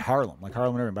Harlem and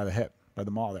Irving by the hip, by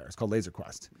the mall there. It's called Laser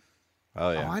Quest.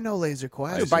 Oh yeah. Oh, I know Laser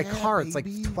Quest. Dude, by car, it's like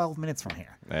 12 minutes from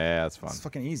here. Yeah, that's fun. It's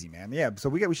fucking easy, man. Yeah, so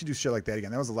we should do shit like that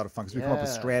again. That was a lot of fun because we come up with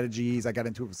strategies. I got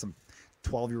into it with some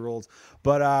 12-year-olds.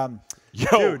 But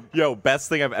Yo, best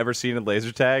thing I've ever seen in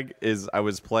laser tag is I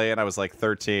was like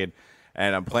 13,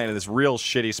 and I'm playing in this real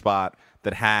shitty spot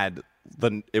that had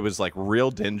it was like real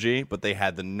dingy, but they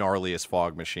had the gnarliest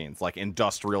fog machines, like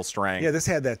industrial strength. yeah, this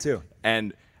had that too.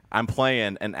 And I'm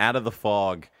playing, and out of the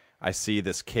fog, I see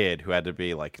this kid who had to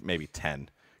be like maybe 10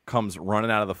 comes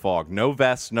running out of the fog. No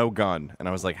vest, no gun. And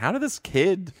I was like, how did this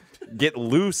kid get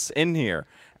loose in here?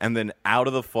 And then out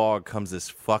of the fog comes this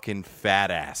fucking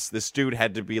fat ass. This dude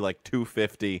had to be like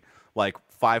 250, like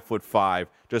 5'5",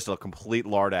 just a complete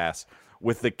lard ass,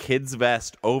 with the kid's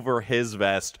vest over his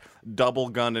vest, double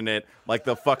gunning it like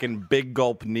the fucking Big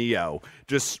Gulp Neo,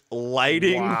 just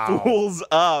lighting fools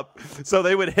up so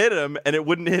they would hit him and it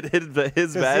wouldn't hit his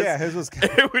vest. Yeah, his was.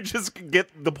 It would just get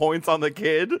the points on the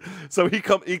kid. So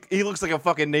he looks like a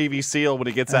fucking Navy SEAL when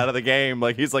he gets out of the game.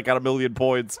 Like he's like got 1 million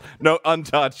points, no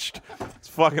untouched. It's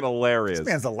fucking hilarious. This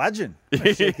man's a legend.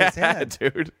 I shake his Yeah, hand.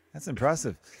 dude. That's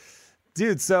impressive,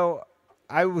 dude. So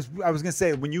I was gonna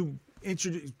say when you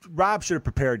Rob should have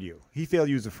prepared you. He failed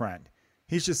you as a friend.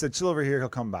 He just said, "Chill over here. He'll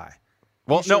come by."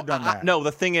 Well, He should no, have done that. no.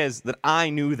 The thing is that I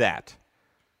knew that.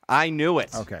 I knew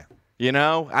it. Okay. You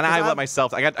know, and I let I'm-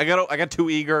 myself. I got too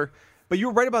eager. But you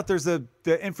were right about the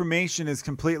information is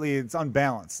it's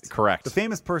unbalanced. Correct. The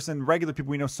famous person, regular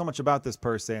people, we know so much about this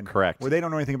person. Correct. Where they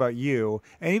don't know anything about you.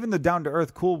 And even the down to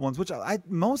earth cool ones, which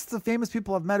most of the famous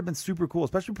people I've met have been super cool,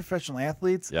 especially professional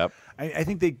athletes. Yep. I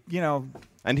think they,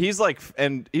 And he's like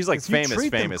if you famous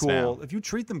treat them cool, now. if you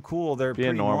treat them cool, they're Be a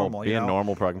pretty normal, be you a know?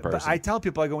 normal fucking But person. I tell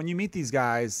people, I go, when you meet these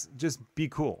guys, just be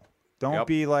cool. Don't Yep.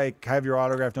 be like, have your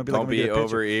autograph. Don't be like, Don't let me get be a picture.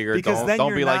 over eager. Because then Don't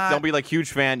you're be like not- don't be like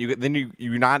huge fan.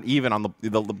 You're not even on the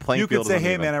playing You field. could say, is hey,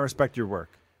 uneven. man, I respect your work.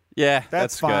 Yeah,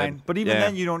 That's fine. good. But even Yeah.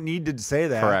 then, you don't need to say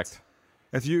that. Correct.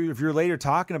 If you're later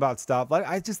talking about stuff, like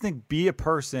I just think be a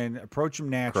person, approach them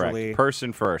naturally. Correct.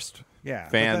 Person first. Yeah.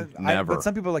 Fan but never. But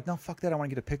some people are like, no, fuck that. I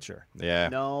want to get a picture. Yeah.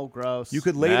 No, gross. You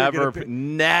could later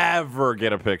Never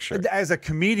get a picture. As a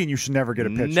comedian, you should never get a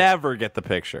picture. Never get the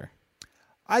picture.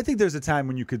 I think there's a time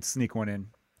when you could sneak one in.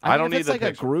 I don't if need it's the like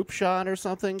picture. a group shot or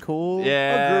something cool.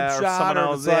 Yeah, group or shot, someone or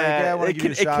else. it's like, yeah, yeah, I wanna give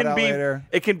you a shout out be. later.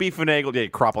 It can be finagled. Yeah, you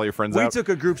crop all your friends We out. took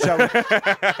a group shot.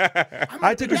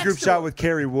 I took a group shot with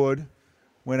Kerry Wood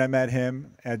when I met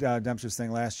him at Dempster's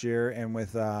thing last year, and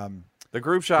with the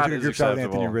group shot took a is group shot with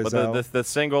acceptable, Anthony but Rizzo. the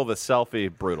single, the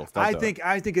selfie, brutal. Don't I do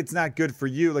think it's not good for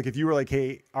you. Like if you were like,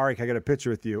 "Hey, Arik, I got a picture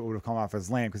with you," it would have come off as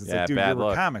lame because it's Yeah, like, dude, bad we're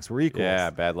look. comics, we're equals. Yeah,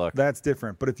 bad luck. That's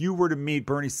different. But if you were to meet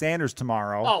Bernie Sanders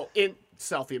tomorrow, Oh, in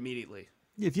selfie immediately.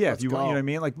 if you want, you know go. what I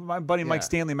mean. Like my buddy Mike Yeah.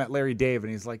 Stanley met Larry David,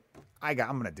 and he's like, I'm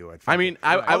gonna do it. I mean,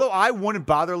 Although I wouldn't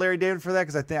bother Larry David for that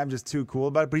because I think I'm just too cool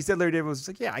about it. But he said Larry David was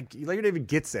like, yeah, Larry David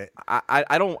gets it.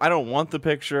 I don't want the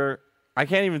picture. I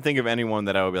can't even think of anyone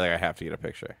that I would be like, I have to get a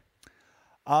picture.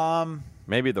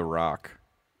 Maybe The Rock.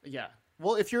 Yeah.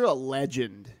 Well, if you're a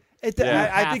legend, Yeah.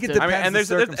 I think it I depends. mean, and the there's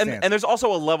circumstance. and there's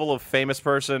also a level of famous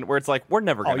person where it's like we're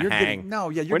never gonna you're hang. getting- you're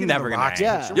we're getting never The gonna Rock's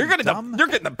hang. picture. You're getting Dumb. you're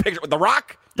getting the picture with The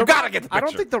Rock. You gotta get the picture. I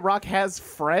don't think The Rock has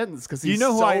friends because he's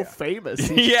know who so I- famous.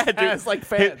 He yeah, just dude. has like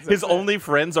fans. His only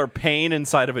friends are Payne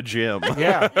inside of a gym.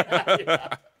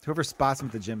 yeah. Whoever spots him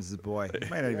at the gym is his boy. He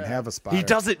might not even have a spotter. He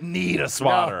doesn't need a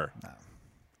spotter.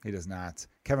 He does not.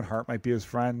 Kevin Hart might be his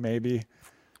friend, maybe.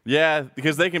 Yeah,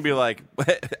 because they can be like,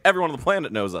 everyone on the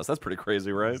planet knows us. That's pretty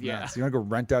crazy, right? Yeah. So you want to go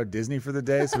rent out Disney for the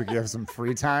day so we can have some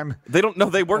free time? They don't know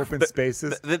they work Open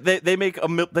spaces. They make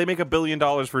 $1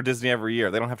 billion for Disney every year.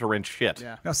 They don't have to rent shit.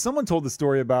 Yeah. Now, someone told the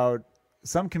story about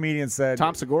some comedian said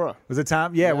Tom Segura. Was it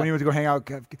Tom? Yeah, when he went to go hang out.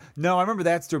 No, I remember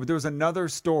that story, but there was another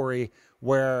story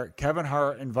where Kevin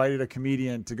Hart invited a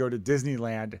comedian to go to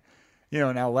Disneyland,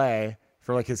 in L.A.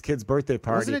 for like his kid's birthday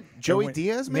party. Wasn't it And Joey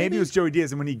Diaz, Maybe maybe? it was Joey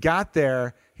Diaz. And when he got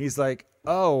there, he's like,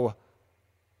 "Oh,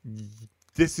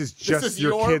 this is just is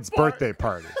your your kid's part?" birthday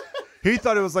party." He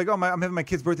thought it was like, "Oh, I'm having my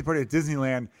kid's birthday party at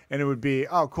Disneyland," and it would be,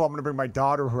 "Oh, cool, I'm going to bring my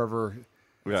daughter, whoever."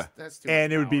 Yeah. That's too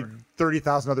And much it would be power.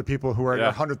 30,000 other people who are Yeah.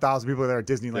 100,000 people that are at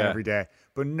Disneyland Yeah. every day.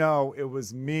 But no, it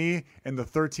was me and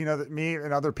me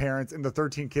and other parents and the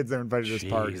 13 kids that were invited to this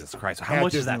party. Jesus Christ. How at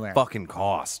much does that Disneyland. fucking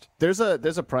cost? There's a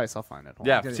price. I'll find it. Hold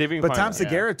Yeah, on. see if you can But find Tom that.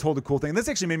 Segura told a cool thing. And this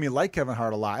actually made me like Kevin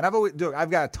Hart a lot. And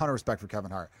I've got a ton of respect for Kevin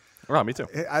Hart. Oh, me too.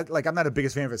 I'm not the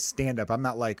biggest fan of his stand-up. I'm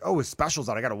not like, oh, his specials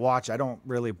out. I got to watch. I don't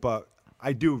really, but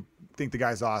I do think the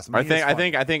guy's awesome. I He is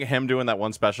funny. think him doing that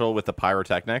one special with the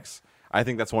pyrotechnics. I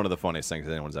think that's one of the funniest things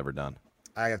anyone's ever done.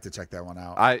 I have to check that one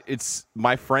out. It's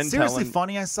my friend Seriously telling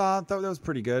funny. I saw. Thought that was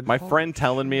pretty good. my friend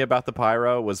telling me about the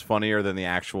pyro was funnier than the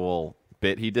actual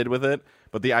bit he did with it.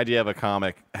 But the idea of a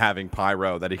comic having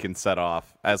pyro that he can set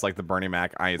off as like the Bernie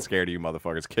Mac, I ain't scared of you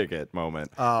motherfuckers, kick it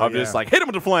moment. Of just yeah. like hit him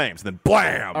with the flames and then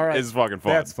blam All right. is fucking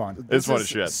fun. That's fun. It's This fun is as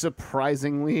shit.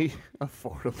 surprisingly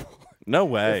affordable. No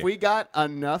way. If we got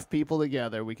enough people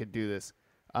together, we could do this.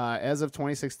 As of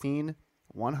 2016,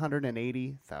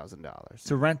 $180,000.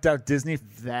 to rent out Disney.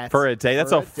 That's for a day,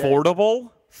 that's for a day.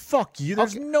 affordable. Fuck you.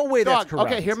 There's Okay, no way that's dog,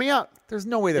 correct. Okay, hear me out. There's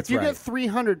no way that's If you right. get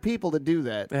 300 people to do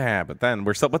that, Yeah, but then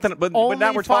we're so. But only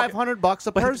now we're talking. $500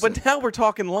 a person. But now we're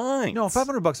talking lines. No,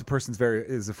 $500 a person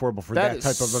is affordable for that that is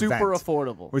type of super event.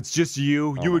 affordable. It's just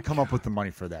you. You would come up with the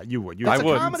money for that. You would. You It's I a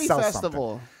would. comedy sell festival.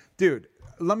 something. Dude.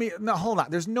 No, hold on.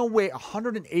 There's no way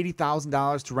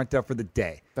 $180,000 to rent out for the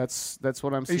day. That's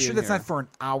what I'm Are seeing. you sure that's here. not for an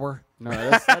hour? No,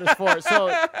 that is for. So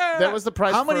that was the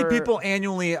price. How many for- people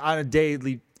annually on a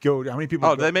daily go? How many people?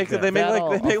 Oh, go they make there? they make That'll-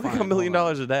 like I'll find $1 million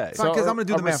hold on. a day. So- 'cause I'm gonna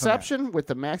do a the math on that. reception with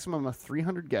the maximum of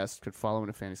 300 guests could follow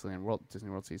into Fantasyland World. Disney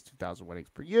World sees 2,000 weddings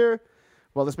per year.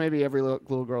 Well, this may be every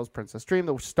little girl's princess dream.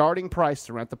 The starting price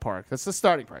to rent the park. That's the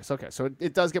starting price. Okay, so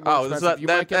it does get more Oh, expensive. so You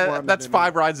might get more that's than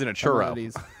 5 rides in a some of churro.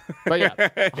 these. But yeah,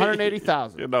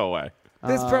 180,000 No way.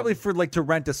 That's probably for like to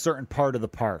rent a certain part of the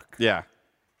park. Yeah.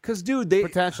 Because dude, they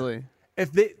potentially.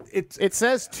 if they It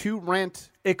says to rent.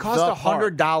 it costs the park.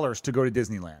 $100 to go to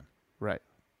Disneyland. Right.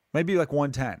 Maybe like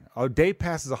 110. A day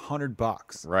pass is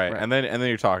 $100. Right. Right. And then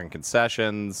you're talking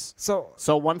concessions. So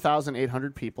So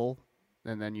 1,800 people,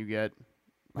 and then you get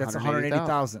that's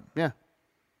 180,000. Yeah.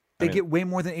 They mean, get way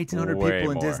more than 1,800 way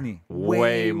people in more. Disney.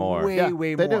 Way more. Way Yeah,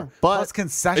 way they more. do. But- Plus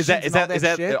concessions. Is and all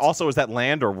that shit, also is that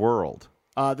land or world?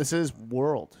 This is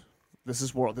World. This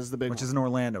is World. This is the big which one. is in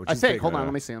Orlando. Which I is think. big. Hold on.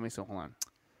 Let me see. Hold on.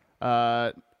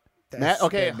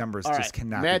 Okay. That numbers all just right.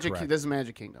 cannot Magic. be correct. This is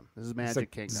Magic Kingdom. This is It's Magic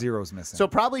like Kingdom. zeros missing. So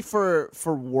probably for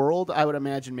World, I would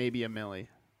imagine maybe $1 million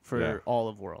for Yeah. all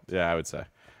of World. Yeah, I would say.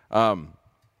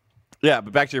 Yeah,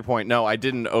 but back to your point. No, I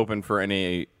didn't open for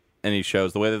any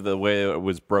shows. The way it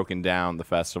was broken down, the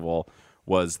festival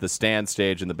was the stand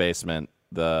stage in the basement,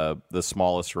 the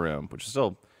smallest room, which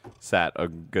still sat a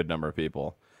good number of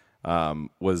people.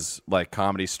 Was like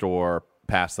Comedy Store,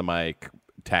 pass the mic,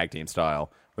 tag team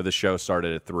style, where the show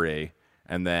started at 3,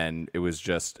 and then it was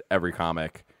just every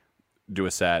comic do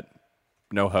a set,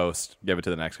 no host, give it to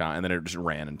the next comic, and then it just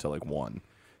ran until like 1.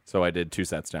 So I did 2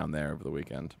 sets down there over the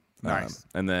weekend. Nice.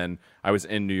 And then I was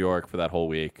in New York for that whole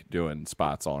week doing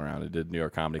spots all around. I did New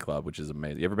York Comedy Club, which is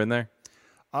amazing. You ever been there?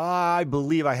 I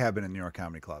believe I have been in New York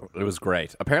Comedy Club. It was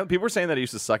great. Apparently, people were saying that it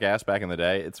used to suck ass back in the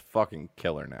day. It's fucking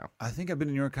killer now. I think I've been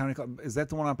in New York Comedy Club. Is that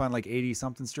the one up on like 80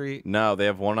 something street? No, they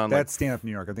have one on That's like, Stand Up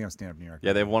New York. I think I'm Stand Up New York.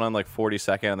 yeah, they have one on like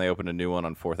 42nd, and they opened a new one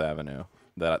on 4th Avenue.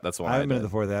 That's the one I I haven't been to did.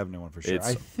 the Fourth Avenue one for sure. It's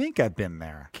I think I've been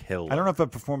there. killer. I don't know if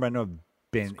I've performed, but I know I've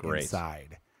been great.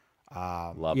 inside.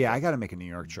 Loved Yeah, it. I got to make a New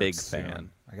York trip. Big soon.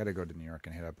 fan. I got to go to New York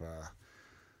and hit up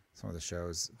some of the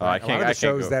shows. Oh, I a can't- lot of I the can't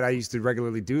shows go. that I used to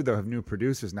regularly do, though, have new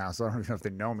producers now, so I don't even know if they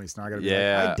know me. So now I got to be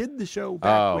Yeah. like, I did the show back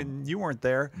Oh. when you weren't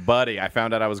there. Buddy, I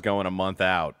found out I was going a month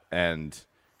out and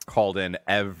called in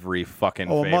every fucking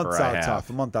Oh, a favor month's I out have. tough.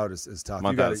 A month out is tough.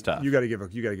 Month you gotta, out is tough. You got to give a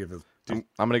I'm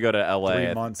going to go to LA 3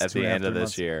 at, months, at 2.5, the end of 3 this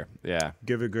months. year. Yeah.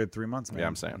 give it a good 3 months, man. Yeah,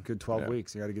 I'm saying. A good 12 Yeah.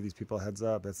 weeks. You got to give these people a heads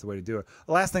up. That's the way to do it.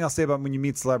 The last thing I'll say about when you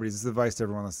meet celebrities, this is advice to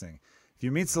everyone listening. If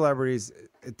you meet celebrities,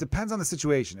 it depends on the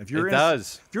situation. If you're It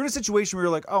does. If you're in a situation where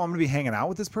you're like, oh, I'm going to be hanging out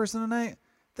with this person tonight,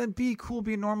 then be cool,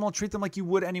 be normal, treat them like you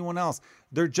would anyone else.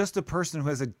 They're just a person who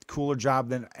has a cooler job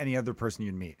than any other person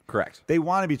you'd meet. Correct. They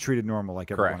want to be treated normal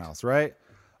like everyone Correct. else, right?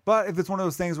 But if it's one of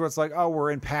those things where it's like, oh, we're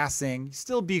in passing,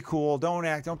 still be cool.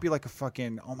 Don't be like a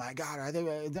fucking, oh my God, are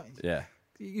they? Yeah.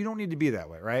 You don't need to be that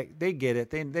way, right? They get it.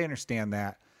 They understand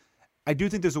that. I do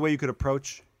think there's a way you could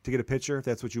approach to get a picture if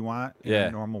that's what you want in Yeah.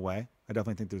 a normal way. I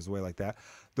definitely think there's a way like that.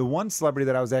 The one celebrity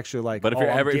that I was actually like, But if oh,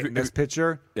 you're I'm ever- if getting you're- this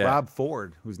picture, Yeah. Rob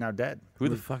Ford, who's now dead. Who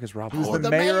the fuck is Rob Who's Ford?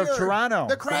 the mayor of Toronto.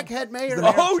 The crackhead mayor. The mayor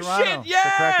of Oh, Toronto. shit, The yeah!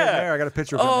 crackhead mayor. I got a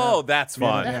picture of him. Oh, now. that's Me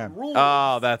and fun. him, That rules.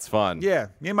 Oh, that's fun. Yeah,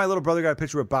 me and my little brother got a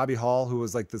picture with Bobby Hall, who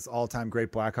was like this all-time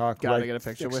great Blackhawk. Gotta Like, get a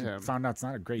picture with actually him. Found out it's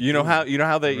not a great. You know dude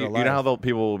how they in real you know how life. the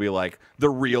people will be like the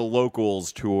real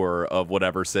locals tour of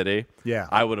whatever city. Yeah.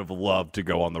 I would have loved to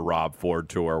go on the Rob Ford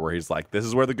tour where he's like, this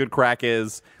is where the good crack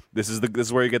is. This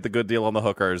is where you get the good deal on the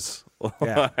hookers.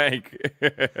 Yeah. Like,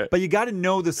 But you got to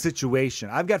know the situation.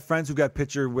 I've got friends who got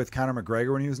pictured with Conor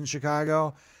McGregor when he was in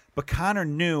Chicago, but Conor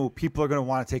knew people are going to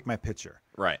want to take my picture.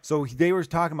 Right. So they were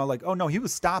talking about like, oh no, he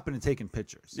was stopping and taking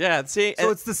pictures. Yeah, see,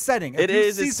 So it's the setting. it If you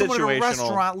is, see it's someone in a situational.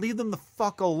 restaurant, leave them the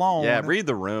fuck alone. yeah, read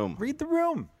the room. Read the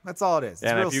room. That's all it is. It's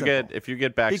And real if you simple.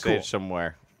 get backstage cool.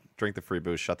 somewhere, drink the free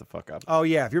booze, shut the fuck up. Oh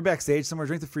yeah, if you're backstage somewhere,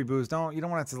 drink the free booze. You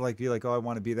don't want to like be like, oh, I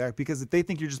want to be there, because if they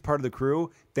think you're just part of the crew,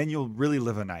 then you'll really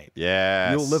live a night.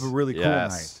 Yes. You'll live a really cool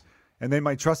Yes. night, and they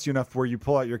might trust you enough where you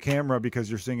pull out your camera because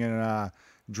you're singing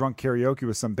drunk karaoke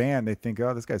with some band. They think,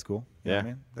 oh, this guy's cool. You know what I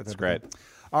Yeah, mean? that's type of great. thing.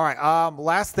 All right,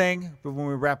 last thing, but when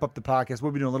we wrap up the podcast,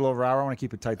 we'll be doing a little over an hour. I want to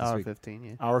keep it tight this Hour week. 15,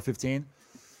 yeah. Hour 15.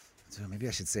 So maybe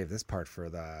I should save this part for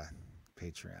the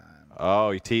Patreon.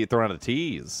 Oh, you throwing out a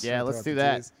tease. Yeah, Throw let's out do the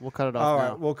that. tease. We'll cut it off All now.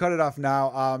 right, we'll cut it off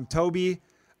now. Toby,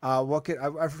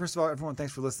 first of all, everyone,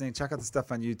 thanks for listening. Check out the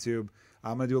stuff on YouTube.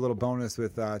 I'm going to do a little bonus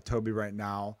with Toby right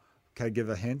now. Can I give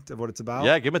a hint of what it's about?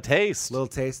 Yeah, give him a taste. Little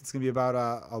taste. It's going to be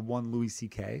about a one Louis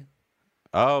C.K.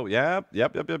 Oh, yeah.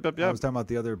 Yep. I was talking about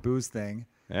the other booze thing.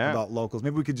 Yeah. About locals.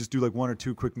 Maybe we could just do like 1 or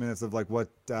 2 quick minutes of like what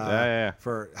Yeah.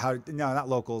 for how not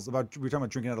locals, we were talking about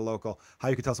drinking at a local, how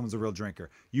you could tell someone's a real drinker.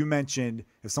 You mentioned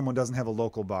if someone doesn't have a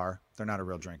local bar, they're not a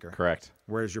real drinker. Correct.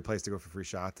 Where's your place to go for free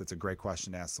shots? That's a great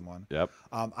question to ask someone. Yep.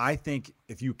 I think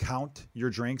if you count your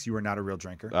drinks, you are not a real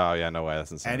drinker. Oh, yeah, no way.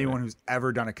 That's insane. Anyone who's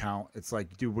ever done a count, it's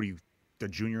like, dude, what are you, the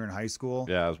junior in high school?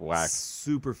 Yeah, that's whack.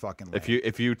 Super fucking lame.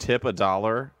 If you tip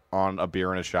 $1 on a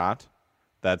beer and a shot,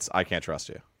 I can't trust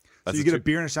you. so That's you get a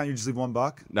beer and a shot, you just leave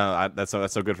 $1? No, that's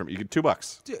so good for me. You get $2.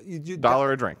 $1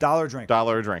 $1 a drink. $1 a drink.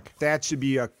 $1 a drink. That should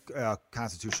be a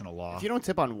constitutional law. If you don't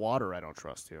tip on water, I don't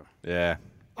trust you. Yeah.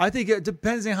 I think it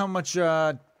depends on how much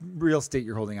real estate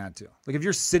you're holding on to. Like if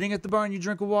you're sitting at the bar and you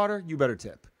drink a water, you better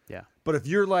tip. Yeah. But if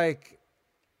you're like,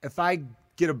 if I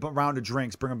get a round of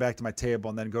drinks, bring them back to my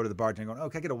table, and then go to the bartender going, oh,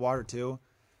 can I get a water too?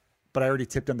 But I already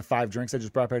tipped on the 5 drinks I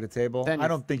just brought back to the table. Then I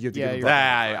don't think you have to give you're them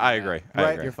fine. I agree. I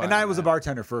right? agree. You're fine And I with was a that.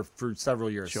 bartender for several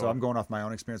years, so Sure. I'm going off my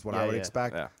own experience, what I Yeah, would yeah.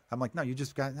 expect. Yeah. I'm like, no, you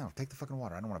just got take the fucking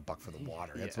water. I don't want a buck for the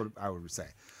water. That's what I would say.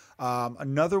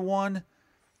 Another one,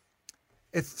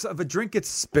 if a drink gets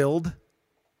spilled,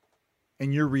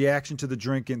 and your reaction to the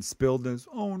drink getting spilled is,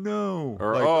 oh no,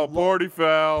 Or like, party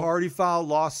foul. party foul,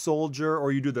 lost soldier,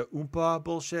 or you do the oompa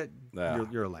bullshit, Yeah.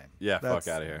 you're lame. Yeah, fuck That's-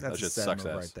 outta here. That's That a shit sad sucks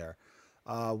move ass. right there.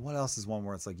 What else is one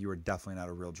where it's like you are definitely not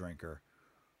a real drinker?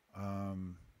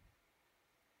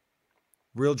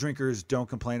 Real drinkers don't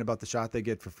complain about the shot they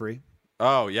get for free.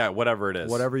 Oh, yeah, whatever it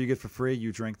is. Whatever you get for free,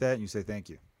 you drink that and you say thank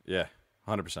you. Yeah,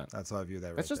 100%. That's how I view that.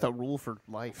 Right That's just there. a rule for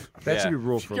life. That Yeah. should be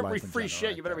rules for Get life. free in general shit.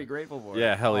 right You better there. be grateful for it.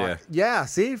 Yeah, hell yeah. Yeah,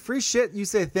 see, free shit. You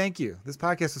say thank you. This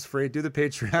podcast is free. Do the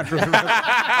Patreon.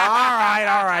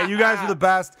 all right. You guys are the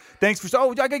best. Thanks for.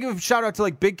 Oh, I gotta give a shout out to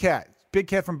like Big Cat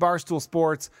from Barstool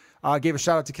Sports. Gave a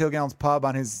shout out to Kilgallen's Pub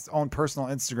on his own personal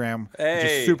Instagram, which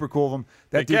Hey. is super cool of him.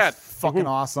 That Big dude's Cat. fucking Woohoo.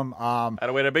 awesome.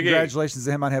 Atta way to Big E. Congratulations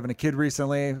to him on having a kid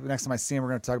recently. Next time I see him, we're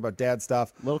going to talk about dad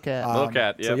stuff. Little cat. Little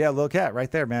Cat, So yep. yeah, Little Cat right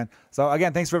there, man. So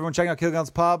again, thanks for everyone checking out Kilgallen's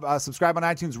Pub. Subscribe on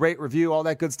iTunes, rate, review, all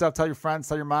that good stuff. Tell your friends,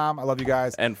 tell your mom. I love you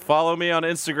guys. And follow me on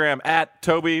Instagram at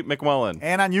Toby McMullen.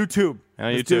 And on YouTube. And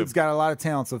on This YouTube. dude's got a lot of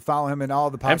talent, so follow him and all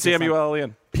the podcasts. on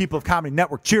MCMULEN. People of Comedy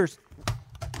Network. Cheers.